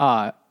than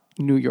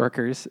New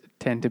Yorkers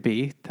tend to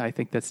be. I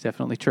think that's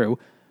definitely true.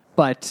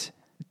 But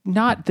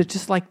not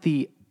just like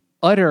the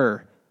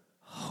utter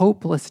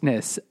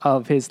hopelessness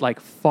of his like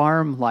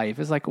farm life.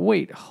 It's like,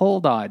 wait,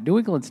 hold on. New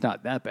England's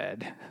not that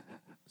bad.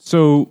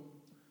 So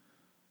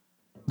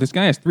this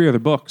guy has 3 other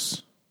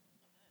books,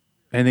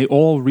 and they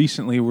all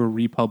recently were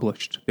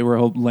republished. They were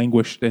all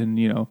languished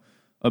in,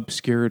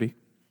 obscurity.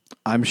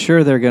 I'm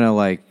sure they're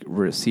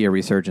gonna see a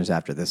resurgence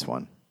after this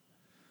one.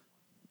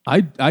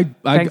 I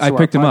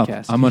picked them up.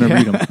 I'm going to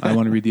read them. I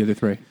want to read the other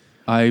 3.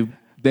 And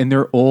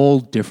they're all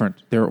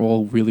different. They're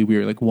all really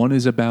weird. Like one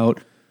is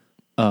about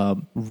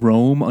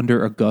Rome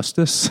under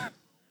Augustus.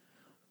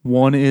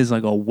 One is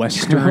like a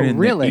Western.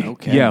 Really?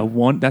 Okay. Yeah.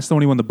 One. That's the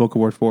only one the book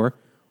award for.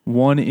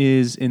 One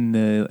is in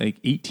the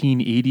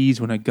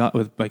 1880s when I got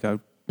with like a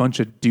bunch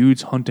of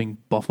dudes hunting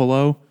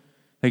buffalo.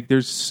 Like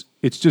it's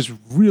just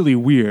really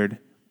weird.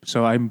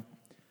 So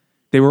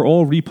they were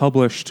all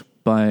republished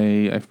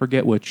by, I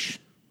forget which,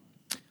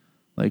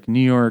 like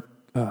New York,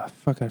 I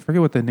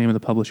forget what the name of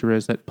the publisher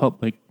is that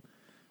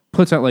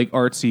puts out like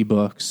artsy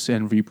books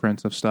and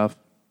reprints of stuff.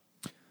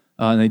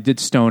 And they did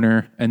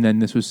Stoner, and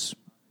then it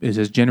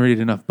has generated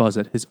enough buzz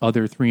that his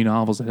other 3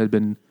 novels that had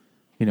been,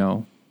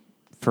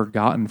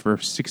 forgotten for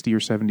 60 or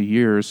 70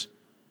 years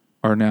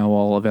are now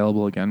all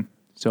available again.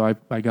 So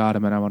I got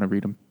them and I want to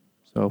read them.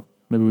 So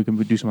maybe we can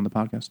do some on the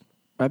podcast.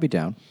 I'd be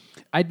down.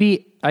 I'd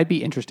be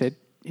interested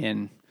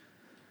in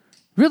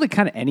really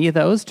kind of any of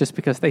those just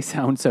because they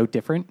sound so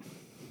different.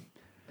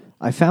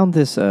 I found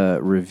this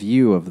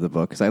review of the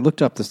book because I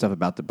looked up the stuff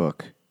about the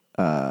book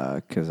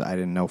because I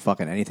didn't know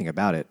fucking anything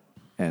about it.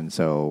 And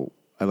so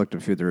I looked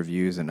up a few of the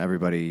reviews and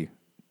everybody,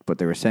 what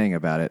they were saying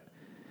about it.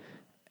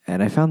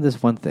 And I found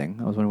this one thing.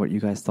 I was wondering what you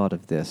guys thought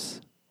of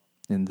this.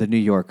 In The New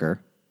Yorker,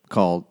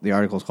 the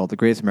article is called The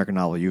Greatest American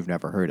Novel You've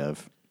Never Heard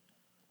of.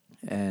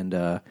 And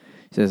it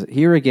says,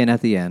 here again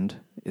at the end,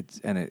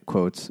 it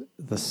quotes,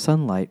 the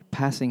sunlight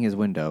passing his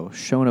window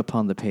shone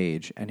upon the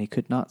page, and he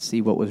could not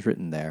see what was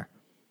written there.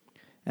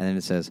 And then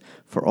it says,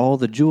 for all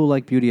the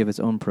jewel-like beauty of its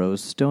own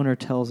prose, Stoner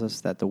tells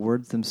us that the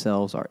words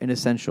themselves are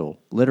inessential.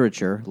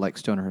 Literature, like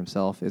Stoner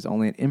himself, is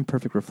only an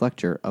imperfect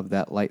reflector of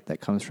that light that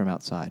comes from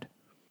outside.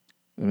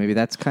 And maybe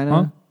that's kind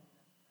of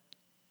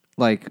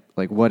we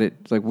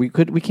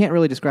can't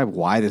really describe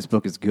why this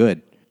book is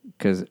good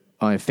because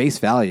on face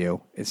value,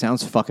 it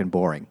sounds fucking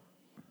boring.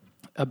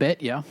 A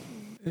bit, yeah.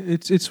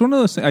 It's one of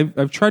those things.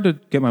 I've tried to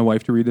get my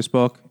wife to read this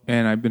book,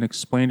 and I've been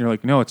explaining to her,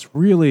 like, no, it's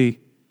really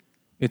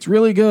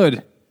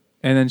good.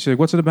 And then she's like,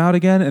 what's it about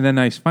again? And then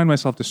I find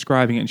myself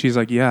describing it, and she's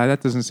like, yeah,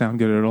 that doesn't sound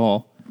good at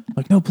all. I'm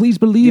like, no, please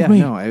believe me.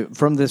 No,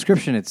 from the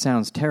description, it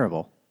sounds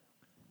terrible.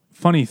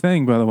 Funny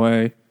thing, by the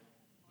way,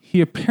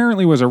 he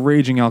apparently was a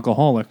raging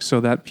alcoholic, so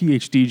that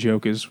PhD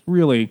joke is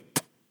really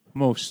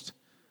most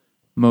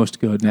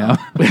good now.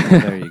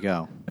 There you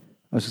go.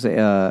 I was going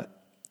to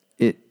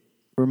say, it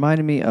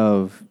reminded me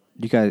of,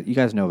 you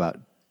guys know about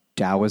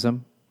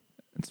Taoism?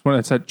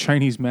 It's that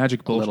Chinese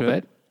magic bullshit. A little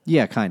bit.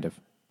 Yeah, kind of.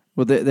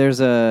 Well, there's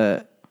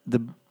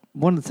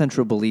one of the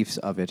central beliefs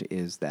of it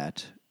is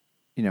that,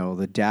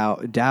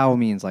 the Tao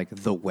means like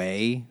the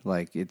way,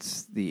 like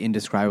it's the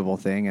indescribable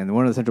thing. And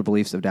one of the central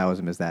beliefs of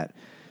Taoism is that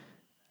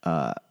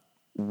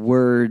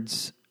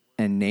words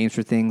and names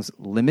for things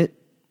limit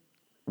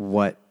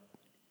what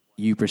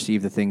you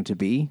perceive the thing to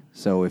be.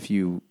 So if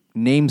you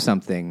name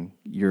something,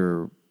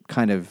 you're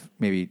kind of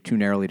maybe too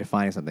narrowly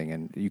defining something,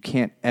 and you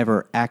can't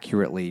ever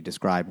accurately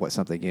describe what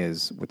something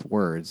is with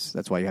words.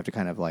 That's why you have to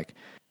kind of like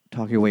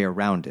talk your way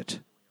around it.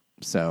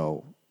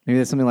 So maybe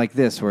there's something like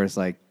this where it's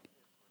like,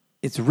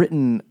 it's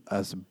written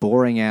as a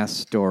boring-ass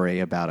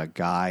story about a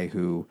guy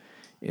who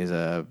is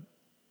a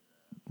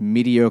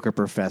mediocre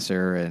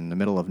professor in the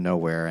middle of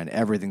nowhere and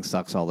everything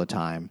sucks all the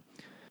time.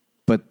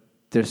 But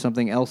there's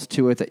something else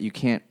to it that you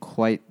can't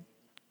quite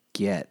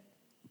get.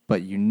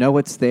 But you know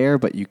it's there,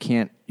 but you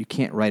can't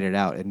write it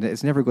out. And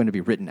it's never going to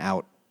be written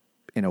out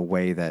in a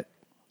way the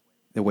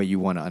way you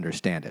want to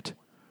understand it.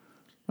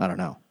 I don't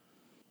know.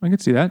 I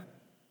could see that.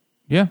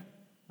 Yeah,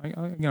 I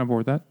get on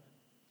board with that.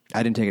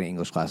 I didn't take any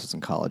English classes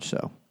in college,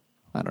 so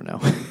I don't know.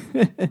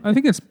 I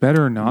think it's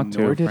better not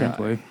Nor to, did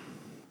frankly.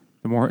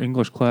 The more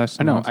English class...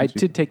 I know. I nonsense you-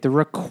 did take the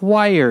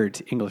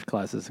required English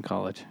classes in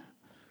college.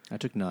 I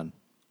took none.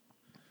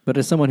 But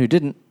as someone who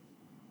didn't,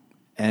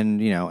 and,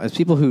 you know, as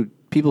people who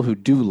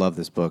do love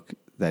this book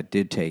that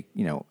did take,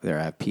 you know, there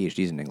have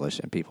PhDs in English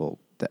and people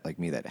that like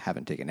me that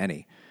haven't taken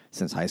any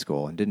since high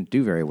school and didn't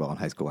do very well in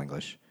high school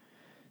English,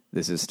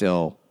 this is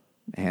still,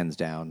 hands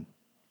down,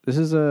 this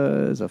is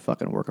a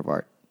fucking work of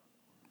art.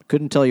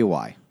 Couldn't tell you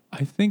why.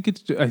 I think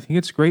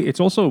it's great. It's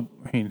also,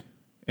 I mean,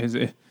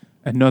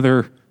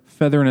 another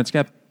feather in its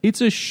cap.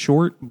 It's a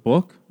short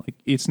book. Like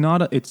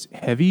it's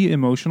heavy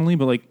emotionally,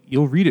 but like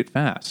you'll read it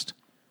fast.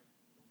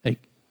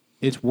 Like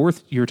it's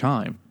worth your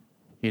time.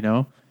 You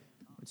know,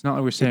 it's not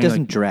like we're saying It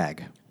doesn't like,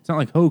 drag. It's not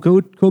like, oh,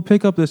 go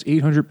pick up this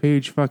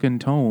 800-page fucking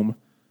tome.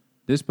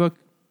 This book,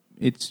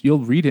 you'll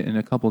read it in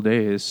a couple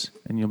days,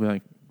 and you'll be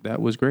like,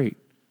 that was great.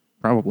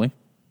 Probably.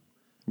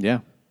 Yeah.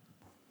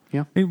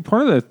 Yeah. I mean,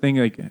 part of the thing,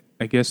 like,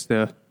 I guess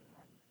the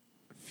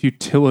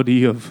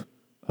futility of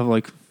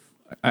like,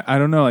 I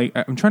don't know. Like,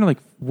 I'm trying to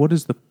like, what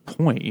is the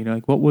point? You know,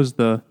 like, what was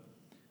the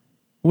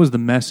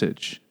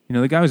message? You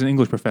know, the guy was an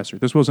English professor.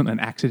 This wasn't an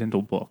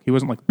accidental book. He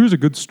wasn't like, here's a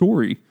good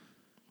story.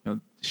 You know,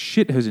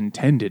 shit is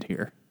intended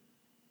here.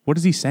 What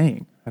is he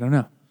saying? I don't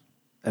know.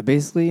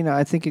 Basically, you know,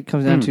 I think it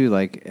comes down to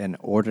like an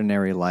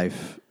ordinary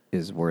life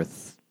is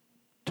worth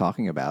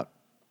talking about.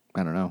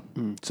 I don't know.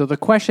 So the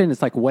question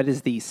is like, what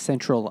is the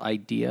central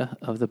idea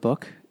of the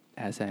book,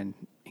 as an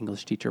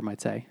English teacher might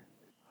say?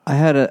 I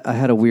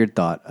had a weird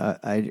thought.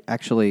 I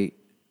actually,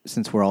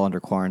 since we're all under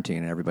quarantine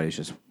and everybody's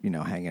just, you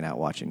know, hanging out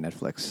watching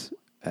Netflix,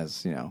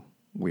 as you know,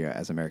 we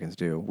as Americans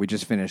do. We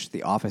just finished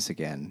The Office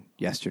again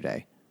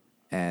yesterday,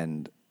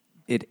 and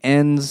it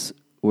ends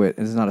with.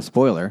 This is not a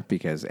spoiler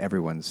because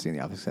everyone's seen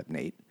The Office except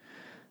Nate.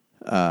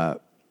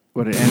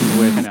 What it ends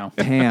with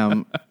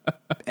Pam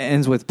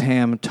ends with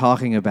Pam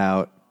talking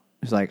about.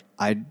 It's like,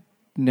 I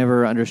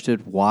never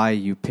understood why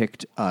you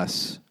picked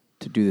us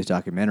to do this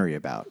documentary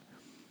about.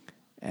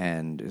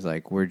 And it's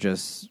like, we're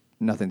just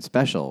nothing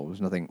special. It was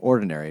nothing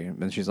ordinary.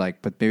 And she's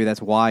like, but maybe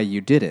that's why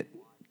you did it.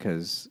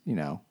 Because, you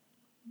know,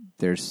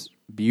 there's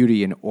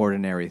beauty in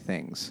ordinary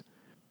things.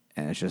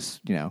 And it's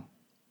just, you know,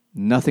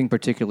 nothing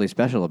particularly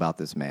special about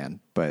this man,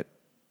 but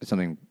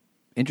something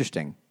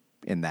interesting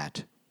in that.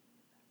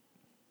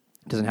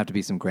 It doesn't have to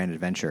be some grand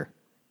adventure.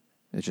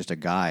 It's just a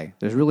guy.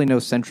 There's really no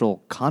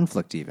central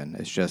conflict even.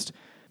 It's just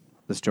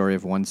the story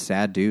of one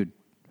sad dude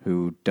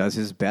who does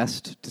his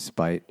best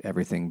despite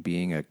everything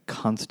being a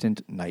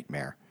constant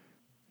nightmare.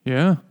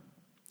 Yeah.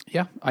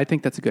 Yeah, I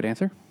think that's a good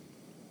answer.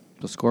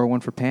 So score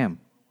one for Pam.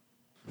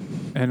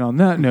 And on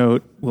that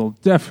note, we'll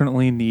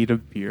definitely need a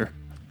beer.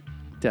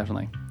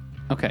 Definitely.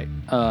 Okay.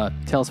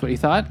 Tell us what you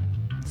thought.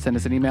 Send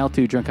us an email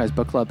to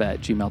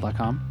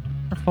drunkguysbookclub@gmail.com.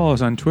 Or follow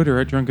us on Twitter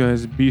at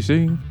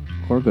DrunkGuysBC.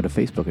 Or go to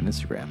Facebook and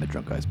Instagram at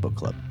Drunk Guys Book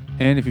Club.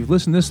 And if you've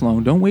listened this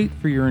long, don't wait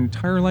for your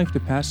entire life to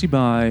pass you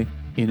by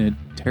in a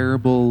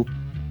terrible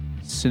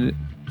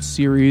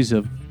series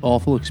of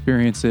awful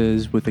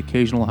experiences with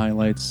occasional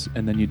highlights,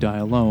 and then you die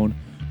alone.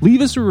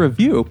 Leave us a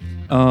review,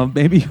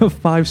 maybe of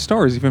 5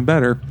 stars, even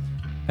better,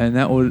 and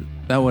that would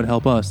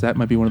help us. That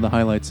might be one of the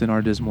highlights in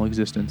our dismal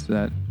existence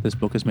that this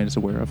book has made us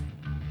aware of.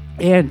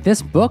 And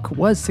this book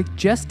was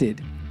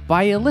suggested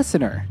by a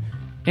listener.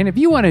 And if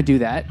you want to do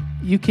that,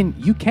 you can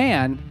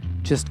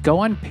just go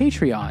on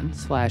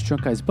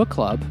Patreon/Drunk Guys Book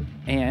Club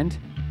and,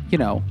 you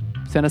know,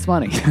 send us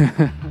money.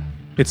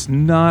 It's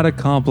not a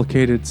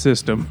complicated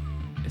system.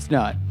 It's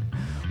not.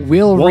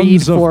 We'll read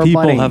Ones of for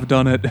people money. have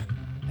done it.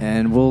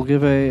 And we'll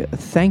give a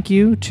thank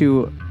you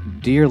to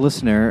dear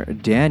listener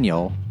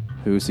Daniel,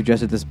 who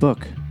suggested this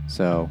book.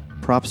 So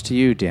props to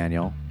you,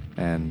 Daniel.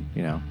 And,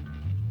 you know,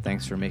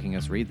 thanks for making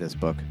us read this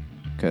book,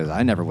 because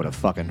I never would have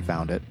fucking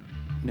found it.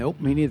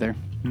 Nope, me neither.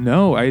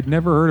 No, I had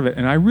never heard of it,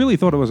 and I really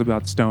thought it was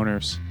about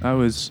stoners. There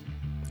was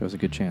a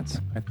good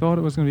chance. I thought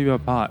it was going to be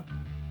about pot,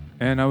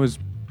 and I was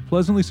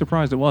pleasantly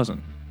surprised it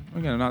wasn't.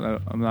 Again,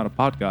 I'm not a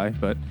pot guy,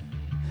 but...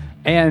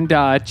 And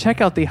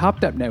check out the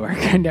Hopped Up Network,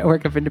 a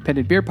network of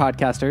independent beer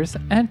podcasters,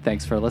 and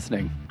thanks for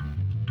listening.